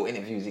and the little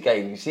interviews he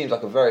gave, he seems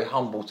like a very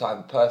humble type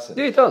of person.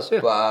 Yeah, he does,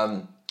 yeah.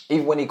 But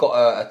even when he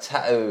got a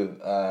tattoo...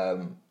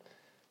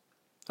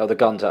 the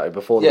gun tattoo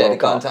before the World Cup. Yeah, the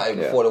gun tattoo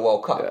before the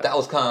World Cup. That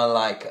was kind of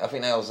like, I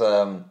think that was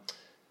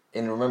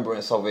in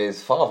remembrance of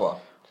his father.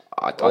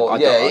 I don't know.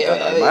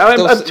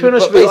 To be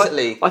honest with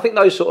you, I think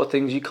those sort of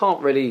things you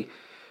can't really.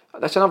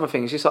 That's another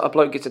thing. It's just like a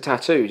bloke gets a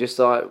tattoo, just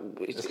like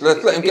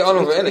let him get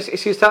on with it.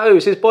 It's his tattoo,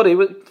 it's his body.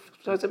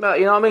 Doesn't matter,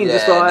 you know what I mean? Yeah,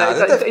 just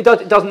like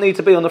it doesn't need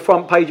to be on the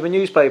front page of a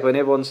newspaper and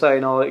everyone's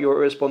saying, "Oh, you're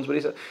irresponsible."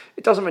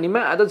 It doesn't really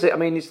matter, does it? I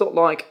mean, it's not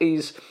like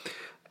he's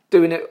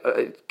doing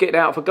it, getting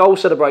out for goal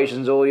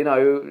celebrations or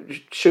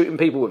shooting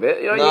people with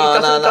it.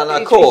 No.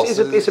 Of course,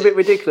 it's a bit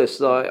ridiculous.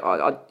 Like,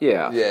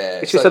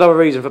 it's just another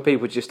reason for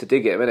people just to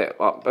dig it, isn't it?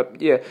 But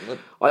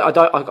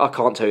I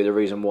can't tell you the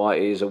reason why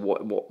it is or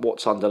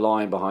what's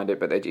underlying behind it.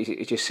 But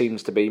it just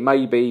seems to be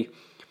maybe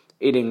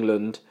in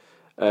England,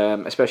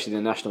 especially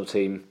in the national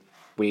team,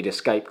 we need a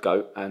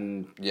scapegoat,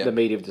 and the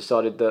media have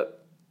decided that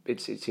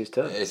it's his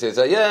turn.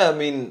 I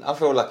mean, I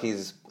feel like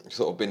he's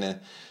sort of been a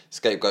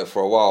scapegoat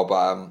for a while,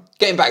 but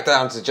getting back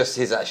down to just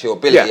his actual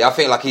ability, I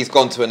feel like he's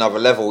gone to another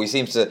level. He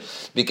seems to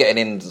be getting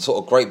in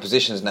sort of great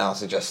positions now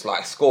to just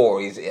like score.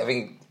 I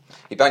think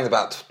he banged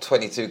about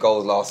 22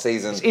 goals last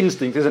season. It's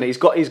instinct, isn't it? He's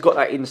got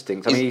that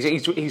instinct. I mean,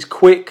 he's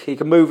quick. He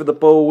can move with the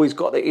ball. He's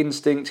got the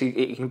instinct.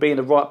 He can be in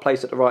the right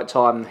place at the right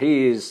time.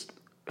 He is,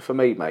 for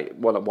me, mate,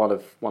 one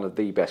of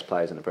the best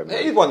players in the Premier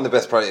League. He's one of the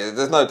best players.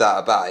 There's no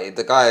doubt about it.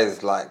 The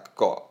guy's like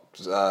got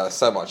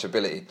so much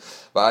ability.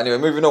 But anyway,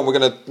 moving on, we're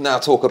going to now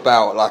talk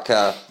about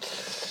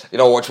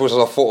which I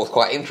thought was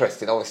quite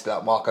interesting. Obviously,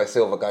 like Marco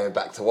Silva going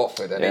back to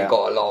Watford, and he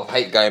got a lot of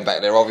hate going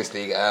back there.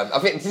 Obviously, I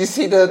think, did you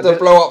see the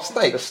blow up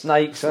snake? The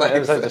snakes. It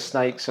was over the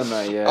snakes, and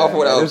they. I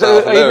thought that was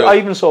I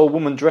even saw a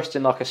woman dressed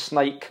in like a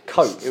snake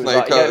coat. It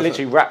was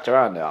literally wrapped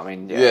around it. I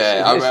mean,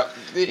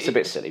 it's a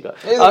bit silly, but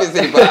it's a bit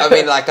silly. But I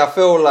mean, like, I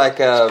feel like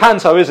it's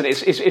panto, isn't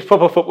it? It's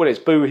proper football. It's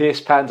boo hiss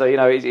panto.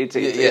 It's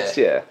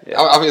I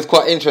think it's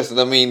quite interesting.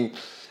 I mean,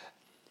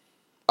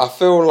 I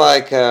feel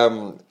like.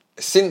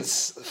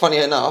 Funny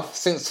enough,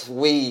 since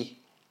we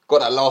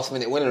got that last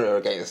minute winner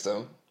against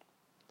them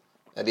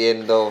at the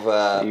end of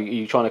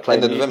you trying to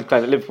claim that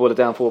Liverpool are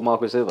down for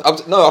Marco Silva?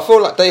 No, I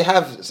feel like they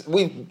have.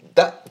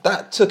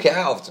 That took it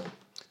out of them.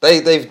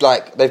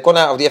 They've gone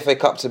out of the FA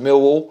Cup to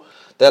Millwall.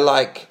 They're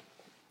like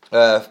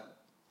 5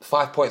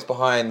 points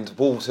behind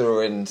Wolves, who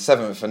are in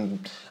 7th,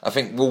 and I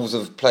think Wolves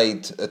have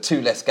played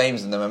 2 less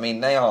games than them. I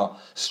mean, they are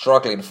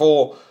struggling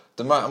for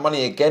the amount of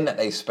money again that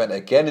they spent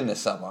again in the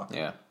summer.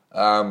 Yeah.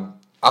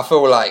 I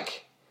feel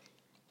like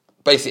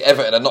basically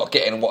Everton are not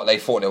getting what they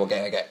thought they were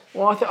going to get.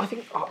 Well, I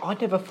think I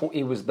never thought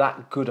he was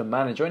that good a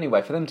manager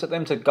anyway. For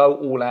them to go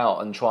all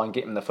out and try and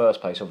get him in the first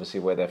place,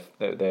 obviously where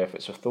their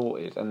efforts are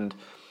thwarted. And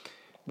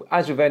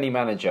as with any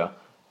manager,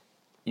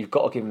 you've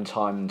got to give him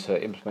time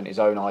to implement his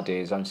own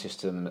ideas, his own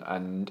system.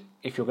 And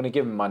if you're going to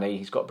give him money,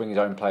 he's got to bring his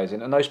own players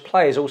in. And those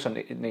players also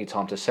need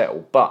time to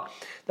settle. But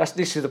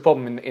this is the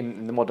problem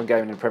in the modern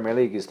game in the Premier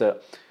League, is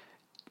that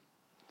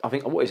I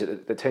think what is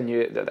it? The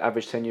tenure, the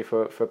average tenure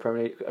for a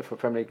Premier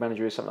League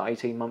manager is something like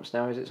 18 months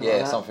now. Is it?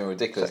 Yeah, something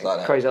ridiculous like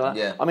that. Crazy like that.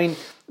 Yeah. I mean,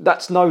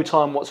 that's no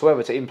time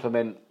whatsoever to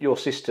implement your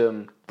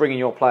system, bringing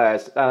your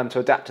players, allow them to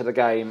adapt to the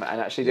game,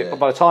 and actually,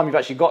 by the time you've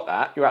actually got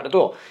that, you're out the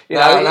door.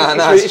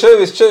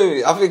 It's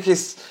true. I think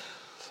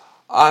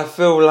I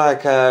feel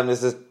like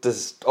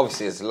there's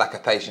obviously a lack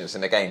of patience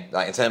in the game,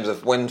 like in terms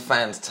of when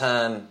fans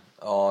turn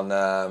on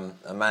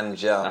a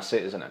manager. That's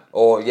it, isn't it?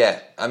 Or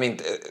I mean,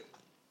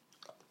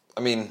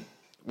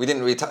 we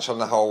didn't really touch on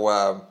the whole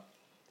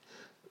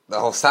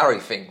Sarri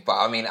thing, but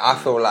I mean, I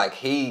feel like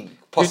he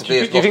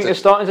possibly. Do you think they're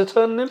starting to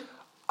turn on him?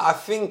 I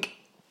think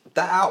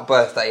that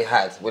outburst that he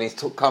had when he's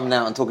coming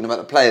out and talking about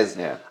the players.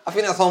 Yeah. I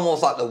think that's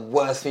almost like the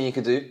worst thing you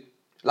could do.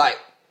 Like,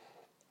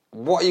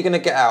 what are you going to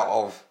get out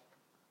of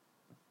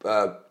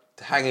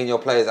hanging your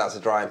players out to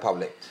dry in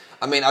public?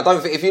 I mean, I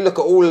don't think if you look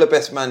at all the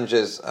best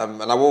managers,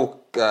 and I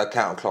will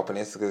count Klopp in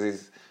this because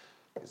he's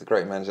a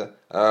great manager.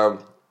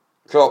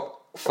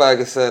 Klopp,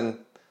 Ferguson.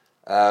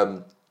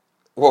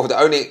 Well, the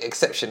only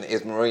exception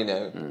is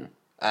Mourinho,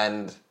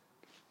 and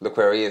look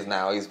where he is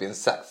now. He's been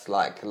sacked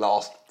like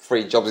last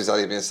 3 jobs he's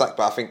been sacked.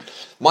 But I think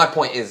my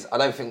point is, I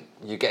don't think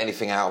you get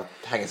anything out of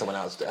hanging someone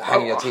else,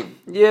 hanging your team.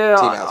 Yeah,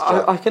 team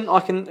out. I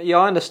can. Yeah,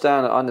 I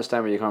understand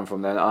where you're coming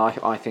from. Then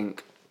I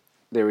think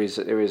there is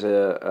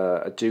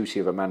a duty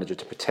of a manager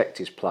to protect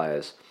his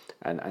players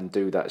and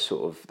do that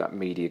sort of that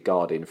media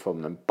guarding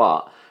from them.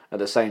 But at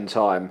the same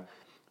time,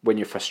 when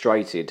you're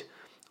frustrated.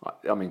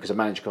 I mean, because a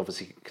manager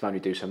obviously can only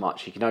do so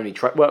much. He can only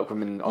work with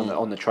them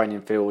on the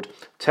training field,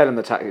 tell them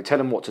the tactic, tell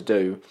them what to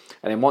do,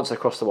 and then once they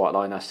cross the white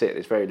line, that's it.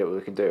 There's very little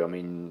they can do. I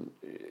mean,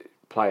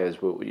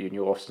 players will.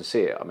 You often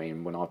see it. I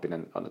mean, when I've been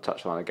on the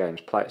touchline of games,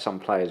 some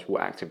players will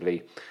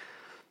actively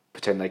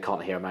pretend they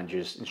can't hear a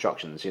manager's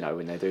instructions. You know,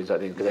 when they're doing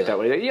something because they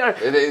don't really. You know,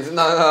 it is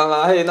no.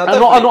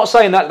 I'm not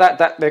saying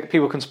that there are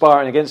people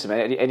conspiring against him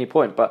at any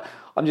point, but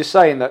I'm just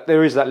saying that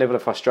there is that level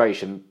of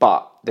frustration,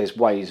 but there's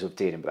ways of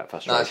dealing with that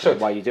frustration.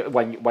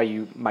 Where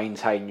you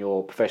maintain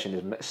your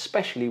professionalism,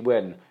 especially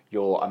when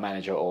you're a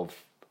manager of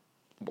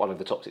one of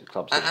the top 6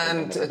 clubs.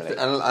 And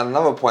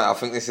another point, I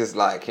think this is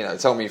like,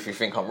 tell me if you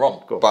think I'm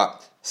wrong,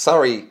 but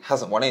Sarri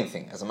hasn't won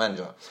anything as a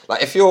manager.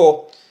 Like if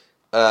you're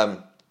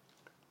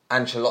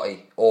Ancelotti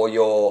or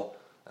you're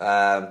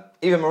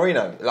even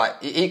Mourinho,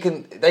 like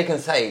they can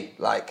say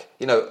like,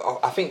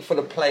 I think for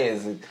the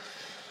players.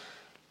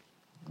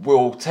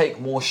 Will take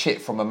more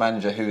shit from a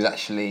manager who's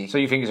actually... So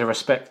you think it's a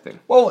respect thing?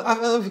 Well, I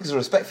don't think it's a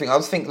respect thing. I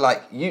just think,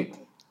 like,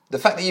 the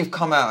fact that you've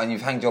come out and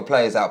you've hanged your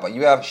players out, but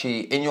you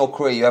actually, in your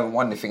career, you haven't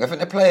won anything. I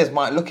think the players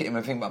might look at him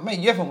and think, but mate,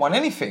 you haven't won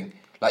anything.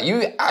 Like,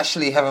 you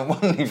actually haven't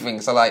won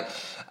anything. So, like,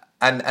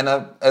 and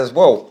as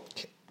well,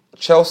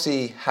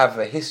 Chelsea have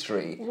a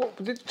history. I know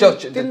it's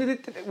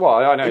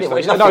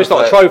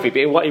not a trophy,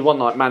 but he won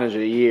like manager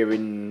of the year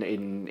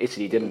in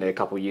Italy, didn't he, a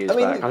couple of years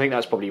back? I think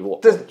that's probably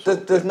what.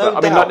 There's no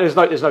doubt.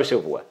 There's no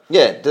silverware.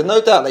 Yeah, there's no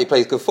doubt that he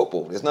plays good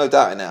football. There's no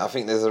doubt in that. I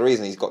think there's a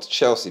reason he's got to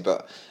Chelsea.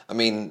 But I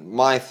mean,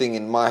 my thing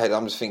in my head,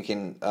 I'm just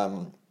thinking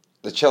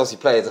the Chelsea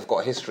players have got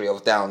a history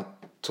of down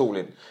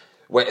tooling.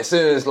 Where as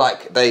soon as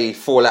like they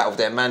fall out of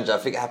their manager, I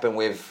think it happened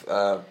with.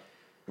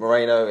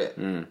 Moreno.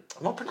 Am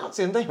I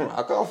pronouncing his name right?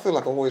 I feel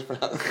like I'm always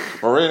pronouncing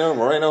Moreno.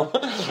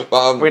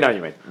 But, we know what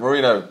you mean.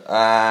 Moreno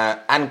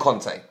and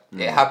Conte.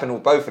 It happened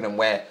with both of them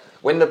where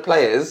when the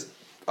players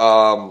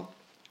are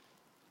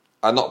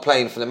not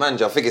playing for the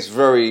manager, I think it's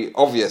very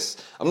obvious.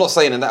 I'm not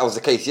saying that was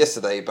the case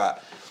yesterday,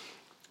 but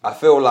I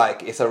feel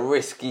like it's a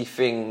risky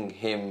thing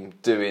him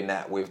doing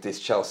that with this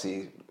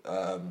Chelsea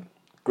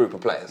group of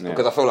players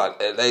because I feel like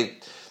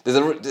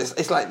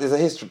there's a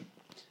history.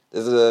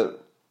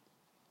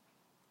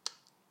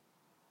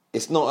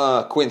 It's not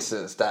a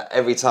coincidence that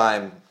every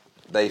time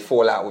they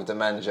fall out with the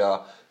manager,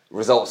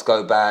 results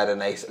go bad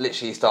and they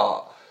literally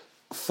start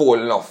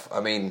falling off. I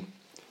mean,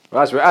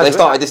 they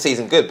started this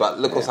season good, but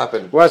look what's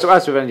happened. Well,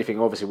 as with anything,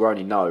 obviously we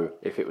only know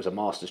if it was a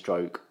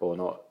masterstroke or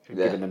not,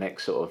 given the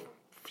next sort of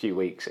few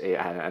weeks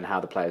and how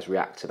the players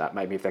react to that.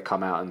 Maybe if they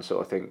come out and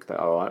sort of think that,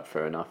 all right,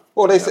 fair enough.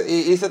 Well,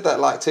 he said that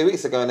like 2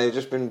 weeks ago and they've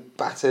just been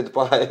battered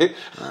by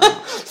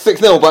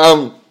 6-0,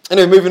 but...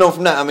 Anyway, moving on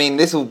from that, I mean,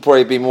 this will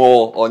probably be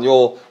more on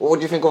your... What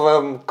do you think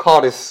of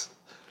Cardiff's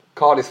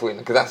win?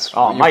 Because that's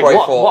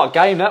what a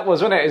game that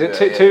was, wasn't it? Is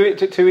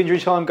it two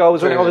injury time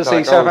goals? Wasn't it?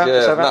 Obviously,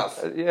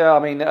 Southampton. Yeah, I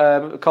mean,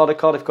 Cardiff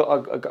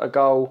got a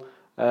goal.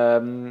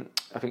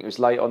 I think it was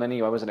late on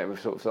anyway, wasn't it? I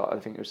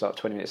think it was like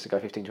 20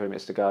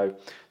 minutes to go.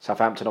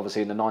 Southampton,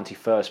 obviously, in the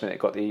 91st minute,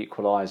 got the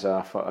equaliser.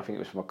 I think it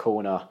was from a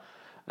corner.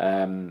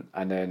 And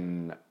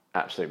then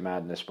absolute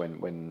madness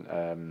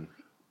when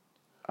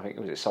I think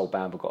it was Sol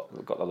Bamber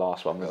got the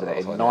last one, wasn't it?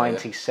 In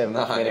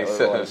 97th minute.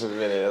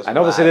 And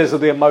obviously there's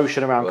the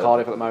emotion around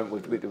Cardiff at the moment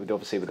with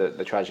obviously with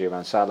the tragedy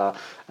around Salah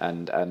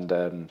and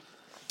a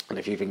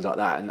few things like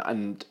that.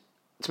 And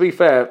to be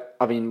fair,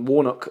 I mean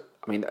Warnock,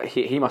 I mean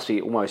he must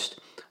be almost.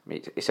 I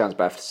mean it sounds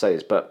bad to say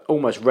this, but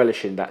almost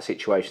relishing that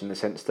situation in the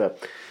sense that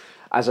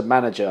as a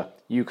manager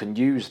you can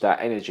use that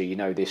energy,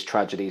 this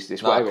tragedy,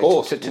 this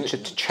whatever,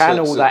 to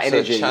channel that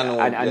energy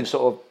and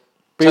sort of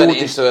turn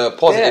it into a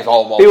positive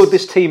almost. Build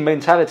this team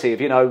mentality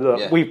of,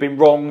 look, we've been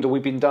wronged or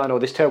we've been done or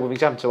this terrible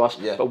thing's happened to us,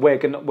 but we're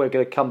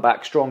gonna come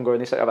back stronger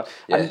and this and that.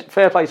 And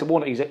fair play to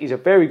Warnock, he's a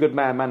very good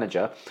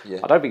manager.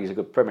 I don't think he's a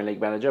good Premier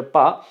League manager,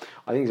 but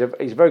I think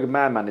he's a very good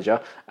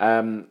manager,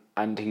 and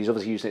he's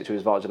obviously using it to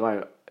his advantage at the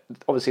moment.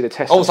 Obviously, the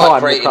test of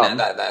time will come.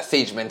 That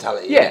siege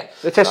mentality. Yeah,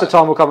 the test of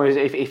time will come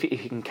if he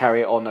can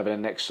carry it on over the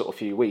next sort of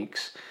few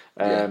weeks.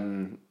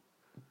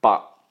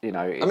 But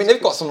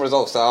they've got some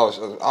results. So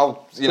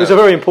it was a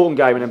very important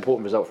game, an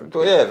important result for him.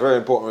 Well, yeah, very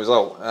important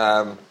result.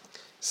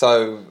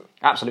 So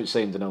absolute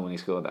scene to know when he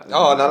scored that.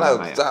 Oh no,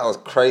 that was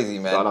crazy,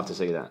 man. I'd love to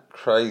see that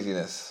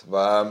craziness.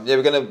 But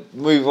we're going to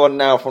move on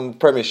now from the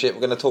Premiership.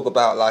 We're going to talk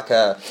about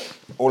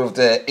all of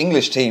the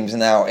English teams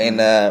now in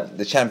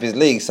the Champions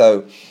League.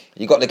 So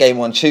you got the game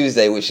on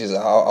Tuesday, which is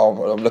I'm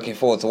looking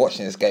forward to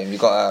watching this game. You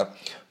got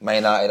Man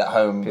United at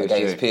home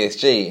against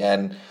PSG,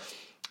 and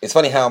it's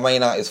funny how Man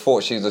United's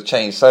fortunes have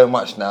changed so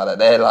much now that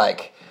they're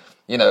a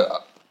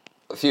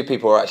few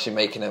people are actually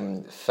making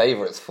them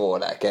favourites for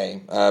that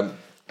game.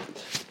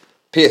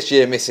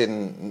 PSG are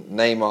missing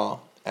Neymar,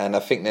 and I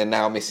think they're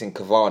now missing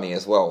Cavani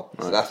as well.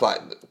 Right. So that's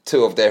like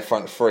two of their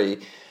front three.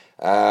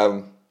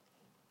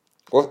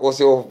 What's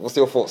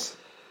your thoughts?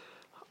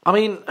 I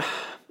mean,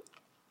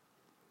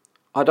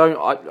 I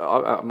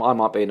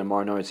might be in a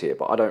minority here,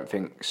 but I don't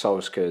think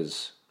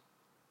Solskjaer's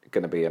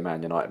going to be a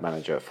Man United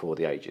manager for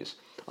the ages.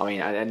 I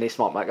mean, and this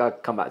might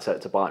come back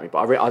to bite me,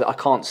 but I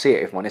can't see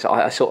it if I'm honest.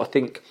 I sort of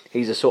think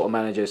he's a sort of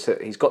manager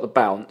that he's got the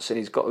bounce and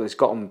he's got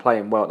him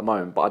playing well at the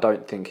moment, but I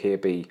don't think he'll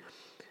be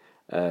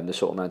the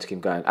sort of man to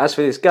keep going. As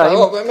for this game,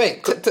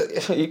 mate,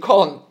 you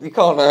can't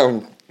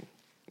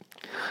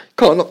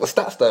knock the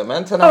stats though,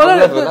 man. 10 out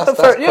of 11, that's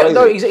crazy.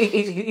 No,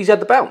 he's had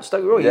the bounce.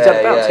 Don't get me wrong, he's had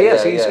the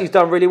bounce. He's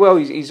done really well.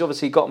 He's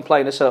obviously got them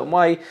playing a certain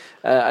way,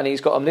 and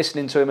he's got them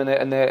listening to him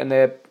and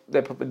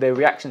their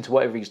reaction to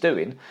whatever he's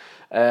doing.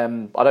 I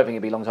don't think it'll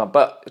be a long time,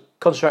 but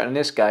concentrating on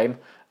this game,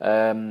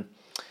 I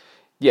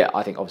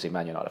think obviously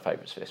Man United are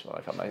favourites for this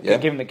one.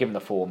 Given the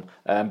form,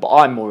 but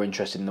I'm more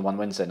interested in the one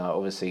Wednesday night.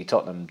 Obviously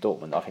Tottenham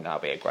Dortmund. I think that'll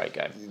be a great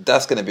game.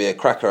 That's going to be a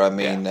cracker. I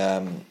mean,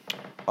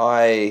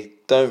 I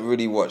don't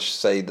really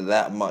watch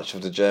that much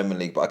of the German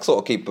league, but I sort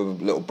of keep a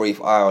little brief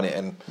eye on it.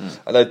 And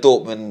I know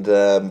Dortmund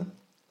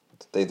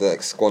they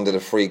squandered a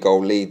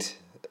 3-goal lead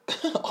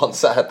on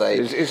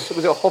Saturday. Was it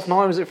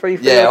Hoffenheim? Was it 3-3?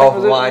 Yeah,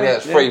 Hoffenheim. Yeah,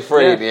 it's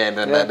 3-3 in the end,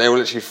 and they were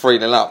literally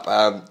 3-0 up.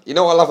 You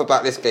know what I love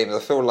about this game is I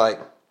feel like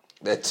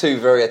they're two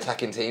very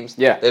attacking teams.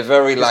 Yeah, they're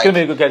very It's going to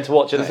be a good game to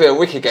watch. Isn't it? It's a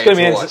wicked game to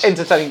watch. It's going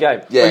to be an entertaining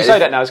game. Yeah, when you say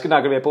that now, it's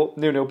now going to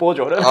be a 0-0 ball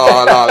draw.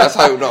 Oh no, let's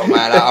hope not,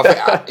 man. I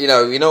think you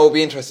know what will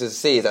be interesting to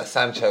see is that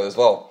Sancho as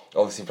well.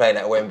 Obviously playing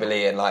at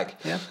Wembley and do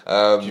you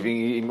think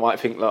he might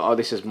think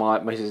this is my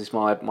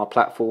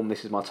platform,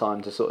 this is my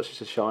time to sort of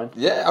to shine?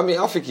 Yeah, I mean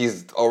I think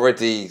he's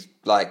already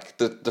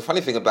the funny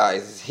thing about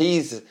it is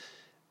he's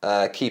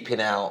keeping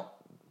out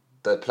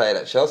the player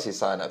that Chelsea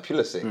signed at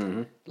Pulisic.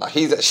 Mm-hmm.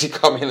 He's actually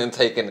come in and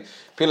taken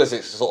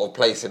Pulisic's sort of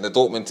place in the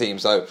Dortmund team,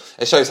 so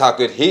it shows how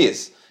good he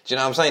is. Do you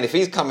know what I'm saying? If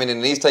he's coming in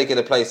and he's taking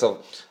the place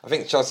of, I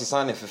think Chelsea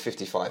signed him for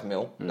 55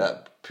 mil,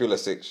 that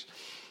Pulisic.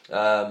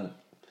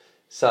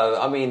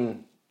 So I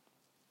mean,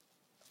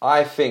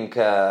 I think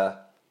the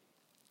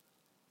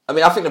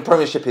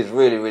Premiership is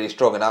really, really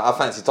strong, and I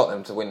fancy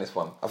Tottenham to win this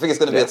one. I think it's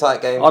going to be a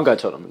tight game. I'm going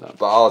Tottenham with that.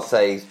 But I'll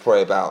say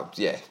probably about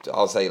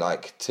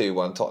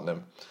 2-1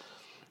 Tottenham.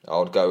 I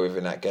would go with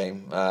in that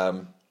game.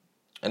 And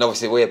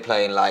obviously we're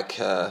playing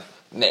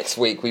next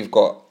week. We've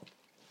got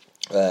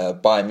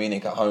Bayern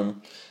Munich at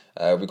home.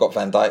 We've got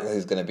Van Dijk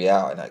who's going to be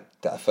out in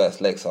that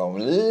first leg, so I'm a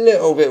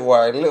little bit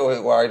worried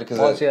because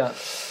why's he out?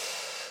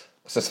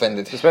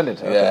 Suspended.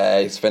 Okay.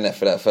 Yeah, he's suspended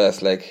for that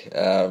first leg.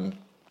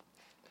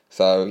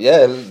 So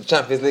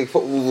Champions League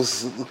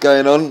football's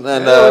going on,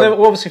 and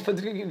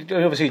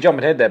obviously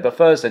jumping ahead there. But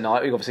Thursday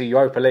night, obviously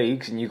Europa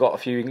Leagues, and you've got a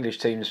few English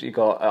teams. You've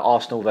got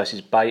Arsenal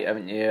versus Bate,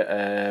 haven't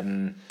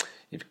you?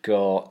 You've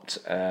got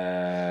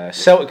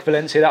Celtic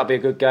Valencia. That'll be a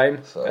good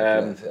game.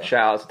 Shout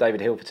out to David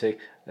Hilferty,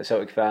 a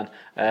Celtic fan.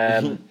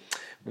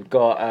 We've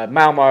got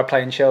Malmo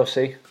playing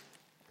Chelsea.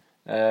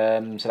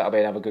 So that'll be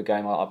another good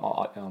game. I'm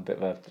a bit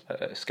of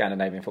a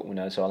Scandinavian football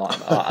nerd, so I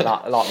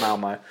like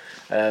Malmo.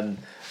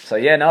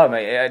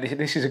 Mate.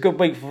 This is a good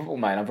week for football,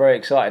 mate. I'm very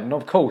excited, and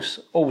of course,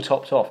 all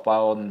topped off by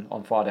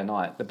on Friday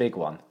night, the big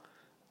one,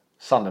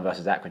 Sunderland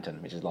versus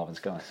Accrington, which is live in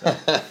Sky. So.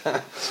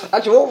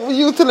 Actually, what were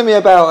you telling me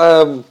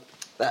about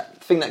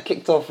that thing that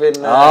kicked off in?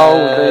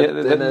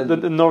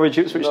 The Norwich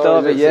Ipswich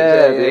derby.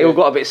 Yeah, it all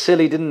got a bit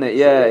silly, didn't it?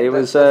 Yeah, it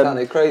was. That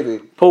sounded crazy.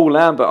 Paul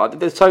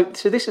Lambert. So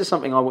this is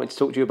something I wanted to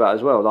talk to you about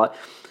as well.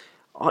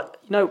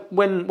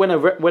 When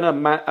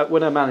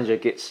a manager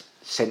gets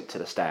sent to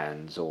the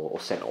stands or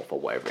sent off or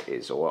whatever it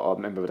is, or a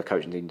member of the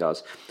coaching team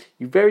does,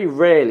 you very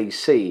rarely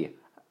see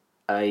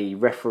a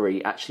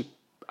referee actually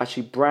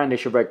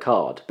brandish a red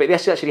card. But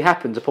this actually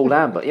happened to Paul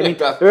Lambert. I mean,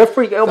 the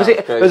referee, obviously,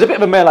 there was a bit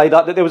of a melee.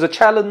 There was a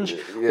challenge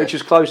which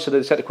was close to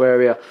the technical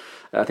area.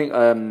 I think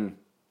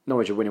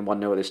Norwich are winning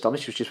 1-0 at this time.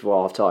 This was just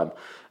before half time.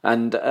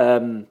 And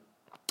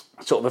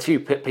sort of a few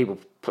people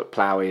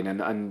ploughing,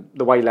 and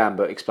the way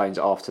Lambert explains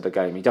it after the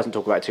game, he doesn't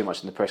talk about it too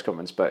much in the press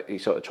conference, but he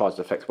sort of tries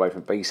to deflect away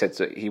from it. But he said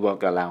that he won't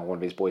go allow one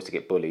of his boys to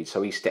get bullied,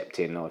 so he stepped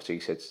in. Obviously,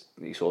 he said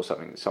he saw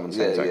someone saying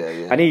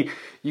something, and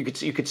you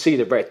could see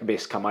the red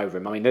mist come over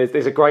him. I mean,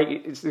 there's a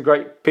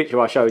great picture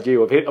I showed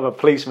you of a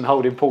policeman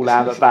holding Paul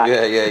Lambert back.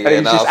 And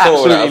he's just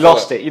absolutely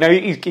lost it. You know,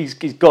 he's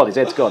gone. His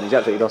head's gone. He's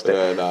absolutely lost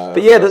it.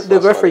 But yeah, the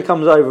referee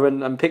comes over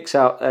and picks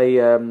out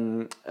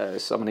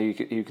someone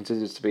who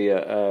considers to be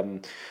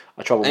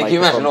a troublemaker. Can you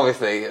imagine?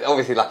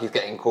 Obviously, like he's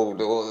getting called.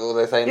 Or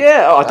they're saying,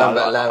 I don't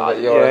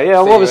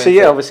know. Obviously,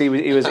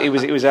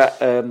 he was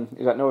at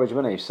Norwich,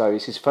 wasn't he? So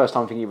it's his first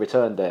time he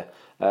returned there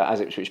as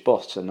Ipswich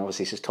boss, and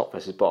obviously it's his top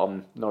versus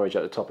bottom. Norwich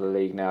at the top of the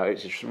league now.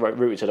 It's just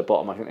rooted to the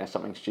bottom. I think there's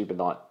something stupid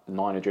like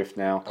 9 adrift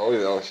now.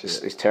 Oh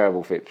shit! It's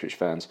terrible for Ipswich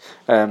fans.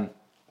 But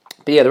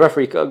yeah, the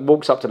referee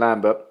walks up to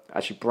Lambert.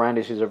 Actually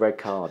brandishes a red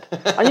card.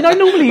 And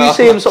normally you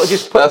see him sort of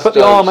just put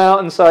the arm out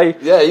and say...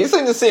 Yeah, you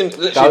seem to see him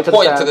literally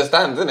point to the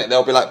stands, isn't it?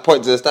 They'll be like,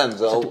 point to the stands.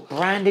 So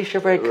brandish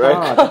a red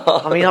card.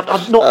 I mean,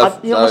 I've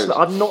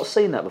not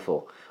seen that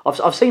before.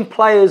 I've seen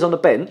players on the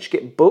bench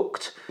get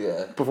booked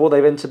before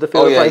they've entered the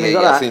field.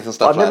 I've seen some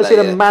stuff I've never seen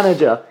a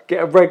manager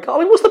get a red card. I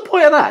mean, what's the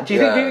point of that? Do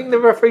you think the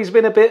referee's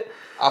been a bit...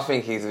 I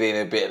think he's been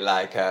a bit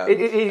like...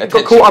 he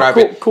got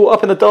caught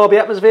up in the derby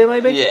atmosphere,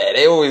 maybe? Yeah,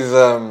 they always...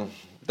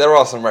 there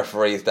are some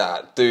referees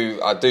that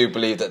I do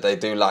believe that they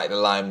do like the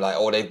limelight,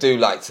 or they do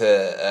like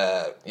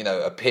to,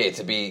 appear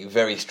to be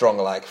very strong.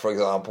 Like, for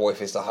example,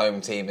 if it's the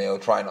home team, they'll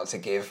try not to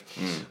give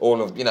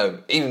all of,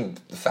 even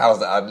the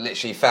fouls that are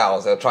literally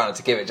fouls, they'll try not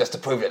to give it just to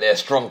prove that they're a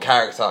strong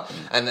character.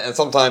 And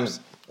sometimes,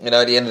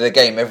 at the end of the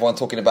game, everyone's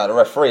talking about the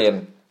referee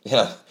and,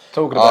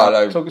 Talking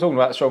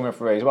about strong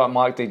referees. What,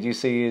 Mike, did you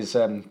see his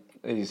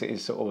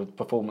sort of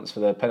performance for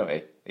the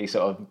penalty? He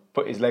sort of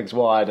put his legs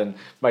wide and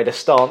made a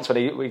stance when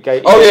he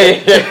gave... Oh,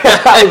 yeah.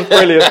 That was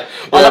brilliant.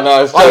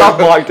 I love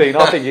Mike Dean.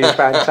 I think he's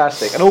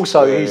fantastic. And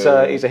also, he's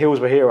a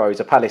Hillsborough hero. He's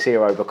a Palace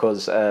hero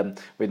because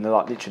within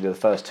literally the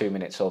first 2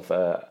 minutes of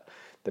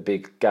the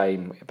big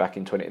game back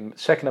in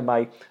 2nd of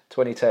May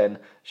 2010,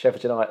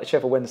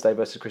 Sheffield Wednesday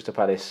versus Crystal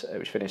Palace,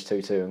 which finished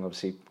 2-2 and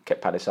obviously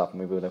kept Palace up, and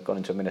we would have gone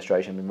into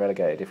administration and been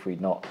relegated if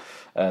we'd not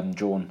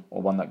drawn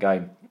or won that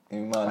game.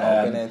 You might not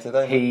have been here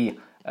today. He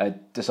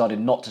decided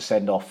not to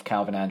send off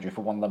Calvin Andrew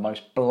for one of the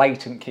most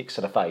blatant kicks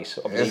to the face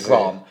of Lee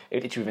Grant,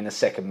 literally within the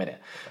second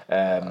minute.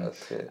 And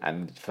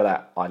for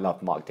that, I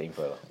love Mike Dean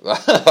further.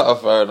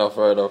 Fair enough.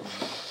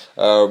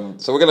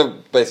 So we're going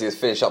to basically just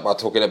finish up by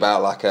talking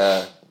about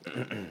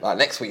like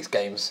next week's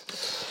games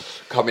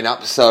coming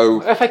up. So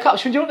FA Cup.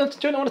 Do you want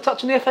to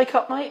touch on the FA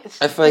Cup, mate?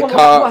 FA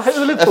Cup.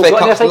 FA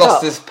Cup's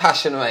lost its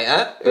passion, mate.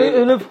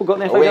 Who Liverpool got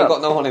in the FA Cup? We ain't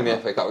got no one in the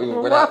FA Cup.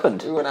 What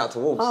happened? We went out to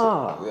Wolves.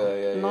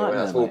 We went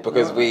out to Wolves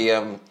because we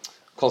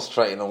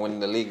concentrating on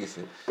winning the league. You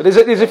see. But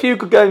there's a few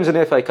good games in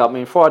the FA Cup. I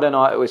mean, Friday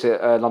night it was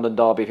at London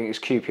Derby. I think it's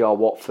QPR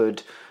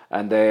Watford,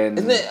 and then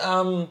isn't it?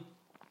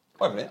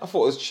 Wait a minute. I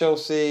thought it was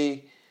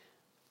Chelsea,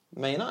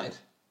 Man United.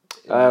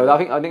 I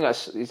think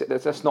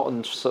that's not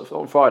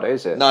on Friday,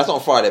 is it? No, it's not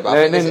on Friday. But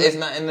I think isn't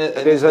that in the?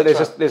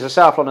 There's a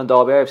South London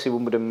derby, AFC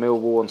Wimbledon,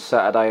 Millwall on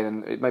Saturday,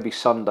 and it maybe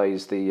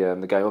Sunday's the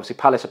game. Obviously,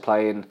 Palace are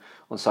playing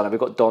on Sunday. We've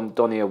got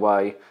Donny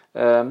away.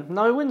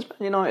 No, when's Man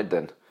United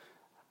then?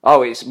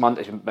 Oh, it's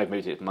Monday. Maybe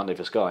it's Monday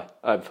for Sky.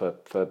 For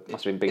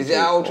must have been BT. Is it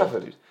at Old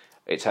Trafford?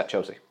 It's at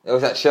Chelsea. It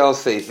was at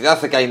Chelsea. See,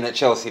 that's a game that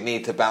Chelsea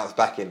need to bounce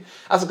back in.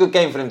 That's a good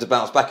game for them to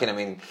bounce back in. I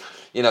mean,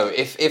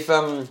 if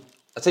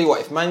I tell you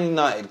what, if Man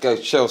United go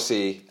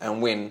Chelsea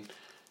and win,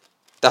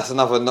 that's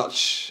another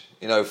notch,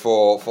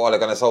 for Ole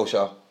Gunnar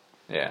Solskjaer.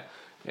 Yeah.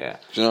 Do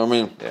you know what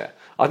I mean? Yeah.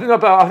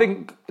 I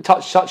think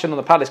touching on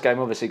the Palace game,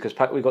 obviously, because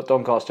we've got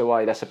Doncaster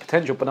away. That's a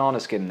potential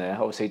banana skin there.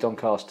 Obviously,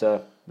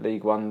 Doncaster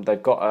League One.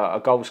 They've got a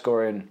goal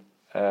scoring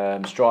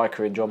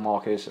striker in John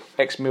Marcus,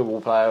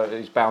 ex-Millwall player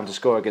who's bound to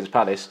score against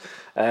Palace.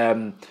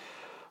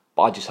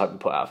 But I just hope we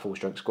put out a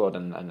full-strength squad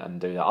and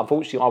do that.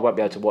 Unfortunately, I won't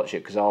be able to watch it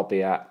because I'll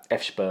be at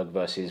Efsberg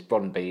versus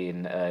Brøndby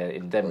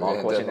in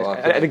Denmark watching it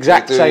at the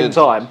exact same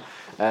time.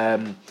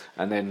 And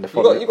then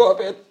you got a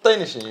bit of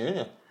Danish in you, haven't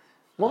you?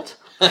 What?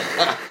 No.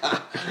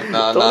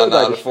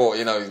 I just thought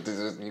you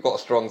got a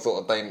strong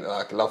sort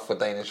of love for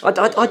Danish. Where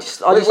does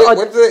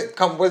it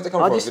come from?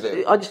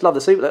 I just love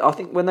the Super League. I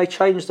think when they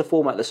changed the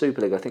format of the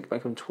Super League, I think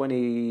back in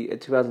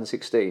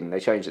 2016, they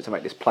changed it to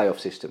make this playoff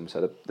system.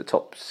 So the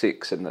top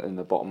 6 and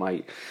the bottom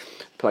 8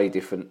 play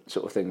different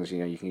sort of things.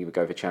 You can either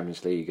go for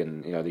Champions League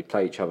and they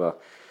play each other.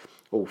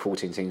 All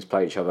 14 teams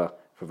play each other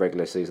for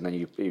regular season, then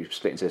you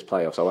split into this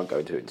playoffs. I won't go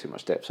into it in too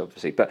much depth,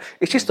 obviously, but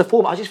it's just the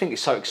format. I just think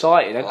it's so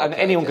exciting, and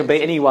anyone can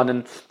beat anyone.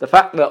 And the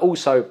fact that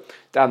also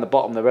down the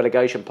bottom, the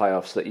relegation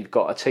playoffs, that you've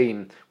got a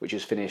team which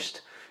has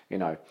finished,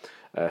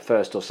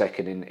 first or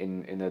second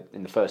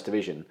in the first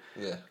division,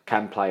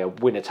 can play a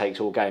winner takes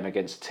all game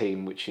against a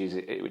team which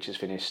is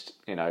finished,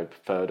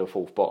 third or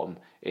fourth bottom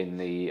in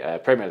the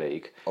Premier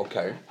League.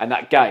 Okay, and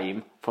that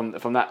game from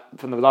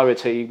the lower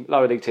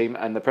league team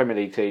and the Premier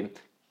League team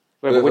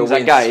Whoever wins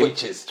that game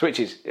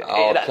switches.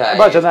 Okay.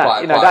 Imagine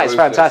that. That is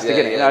fantastic,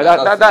 isn't it?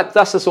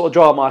 That's the sort of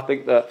drama I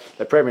think that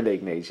the Premier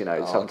League needs.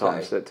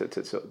 Sometimes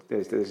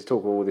there's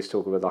all this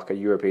talk of like a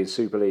European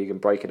Super League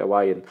and breaking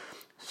away, and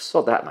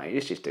sod that, mate.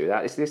 Let's just do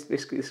that.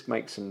 This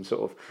makes some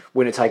sort of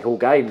winner take all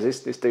games.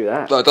 Let's do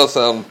that. That does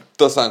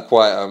sound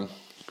quite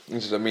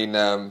interesting. I mean,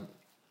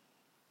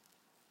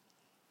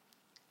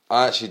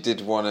 I actually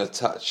did want to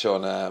touch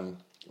on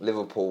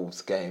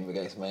Liverpool's game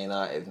against Man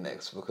United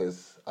next,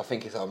 because I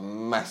think it's a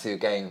massive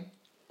game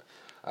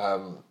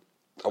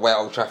away at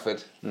Old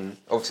Trafford.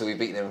 Obviously, we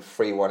beat them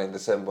 3-1 in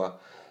December,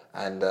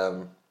 and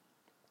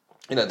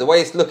the way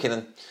it's looking,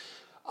 and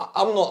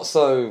I'm not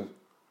so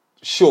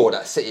sure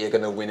that City are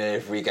going to win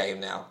every game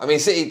now. I mean,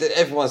 City.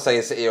 Everyone's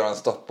saying City are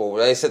unstoppable.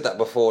 They said that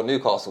before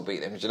Newcastle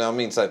beat them. Do you know what I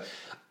mean? So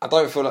I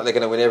don't feel like they're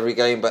going to win every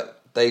game,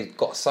 but they've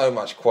got so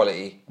much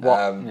quality.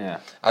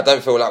 I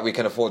don't feel like we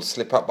can afford to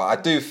slip up, but I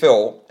do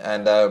feel,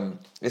 and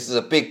this is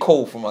a big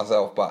call for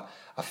myself, but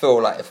I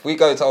feel like if we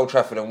go to Old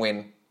Trafford and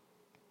win,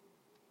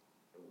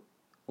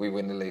 we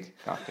win the league.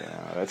 Okay,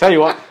 I tell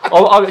you what,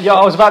 I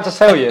was about to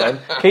tell you then,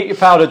 keep your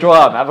powder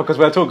dry now, because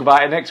we'll talk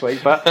about it next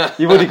week, but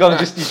you've already gone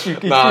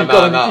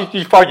and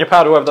you've thrown your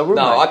powder over the room.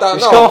 No, I don't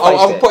know.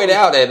 I'm putting it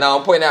out there. No,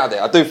 I'm putting it out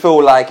there. I do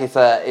feel like it's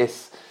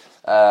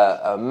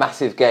a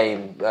massive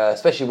game,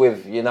 especially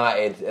with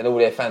United and all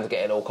their fans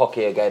getting all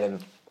cocky again,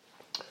 and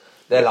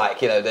they're like,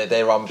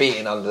 they're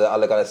unbeaten under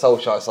Ole Gunnar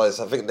Solskjaer.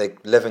 So I think they're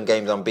 11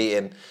 games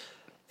unbeaten.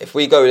 If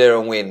we go there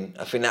and win,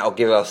 I think that'll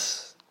give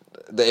us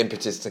the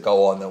impetus to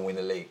go on and win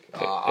the league.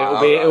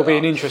 It'll be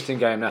an interesting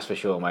game, that's for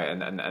sure, mate,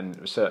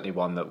 and certainly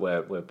one that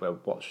we'll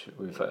watch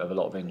with a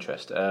lot of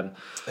interest.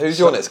 Who's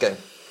your next game?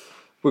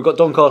 We've got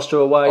Doncaster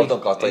away. Oh,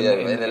 Doncaster,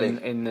 in the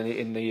league.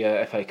 In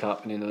the FA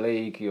Cup and in the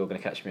league. You're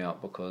going to catch me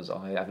up because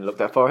I haven't looked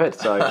that far ahead.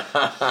 So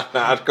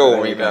that's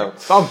cool.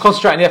 I'm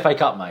concentrating on the FA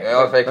Cup, mate.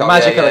 Yeah, FA Cup.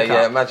 Magic of the Cup.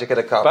 Yeah, Magic of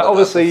the Cup. But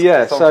obviously,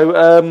 sorry,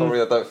 I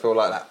don't feel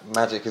like that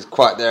magic is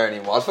quite there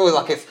anymore. I feel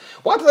like it's.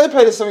 Why do they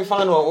play the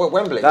semi-final at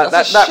Wembley?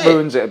 That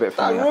ruins it a bit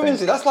for me. That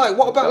ruins it. That's like,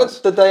 what about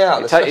the day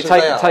out?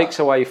 It takes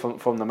away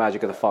from the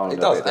magic of the final.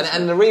 It does,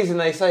 and the reason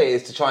they say it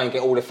is to try and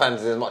get all the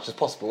fans in as much as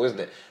possible, isn't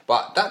it?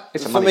 But that,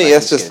 for me,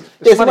 it's just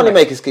it's a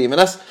money-making scheme, and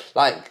that's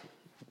like,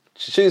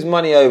 choose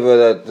money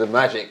over the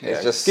magic.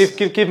 It's just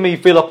give me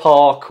Villa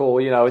Park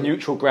or a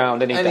neutral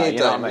ground any day. You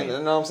know what I mean? You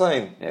know what I'm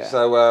saying? Yeah.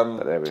 So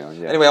but there we are.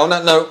 Yeah. Anyway, on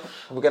that note,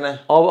 we're gonna.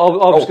 I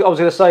was going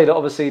to say that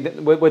obviously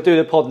we're doing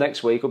the pod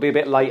next week. It'll be a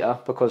bit later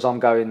because I'm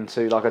going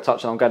to, like I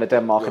touched on, I'm going to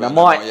Denmark, and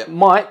I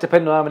might,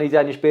 depending on how many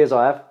Danish beers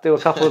I have, do a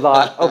couple of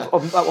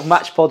of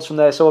match pods from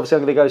there. So obviously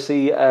I'm going to go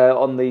see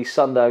on the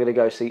Sunday. I'm going to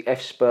go see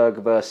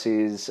Efsberg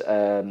versus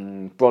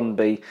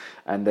Brøndby,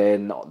 and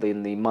then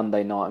the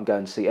Monday night I'm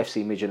going to see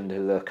FC Midtjylland,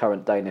 who are the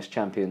current Danish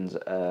champions,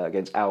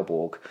 against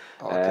Aalborg,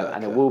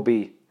 and there will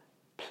be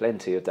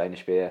plenty of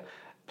Danish beer,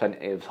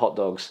 plenty of hot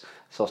dogs,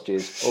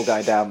 sausages, all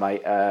going down,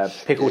 mate.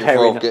 Pickled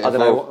herring. I don't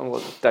know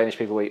what Danish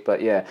people eat,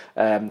 but yeah.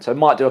 So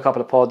might do a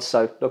couple of pods,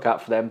 so look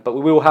out for them. But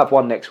we will have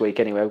one next week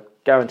anyway.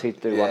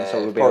 Guaranteed to do one,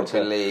 so we'll be able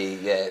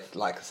to.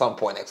 Like at some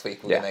point next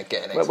week, we're going to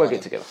get an next we'll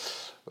get together.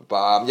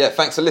 But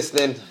thanks for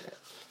listening,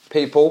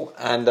 people,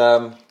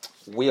 and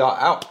we are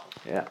out.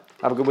 Yeah.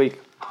 Have a good week.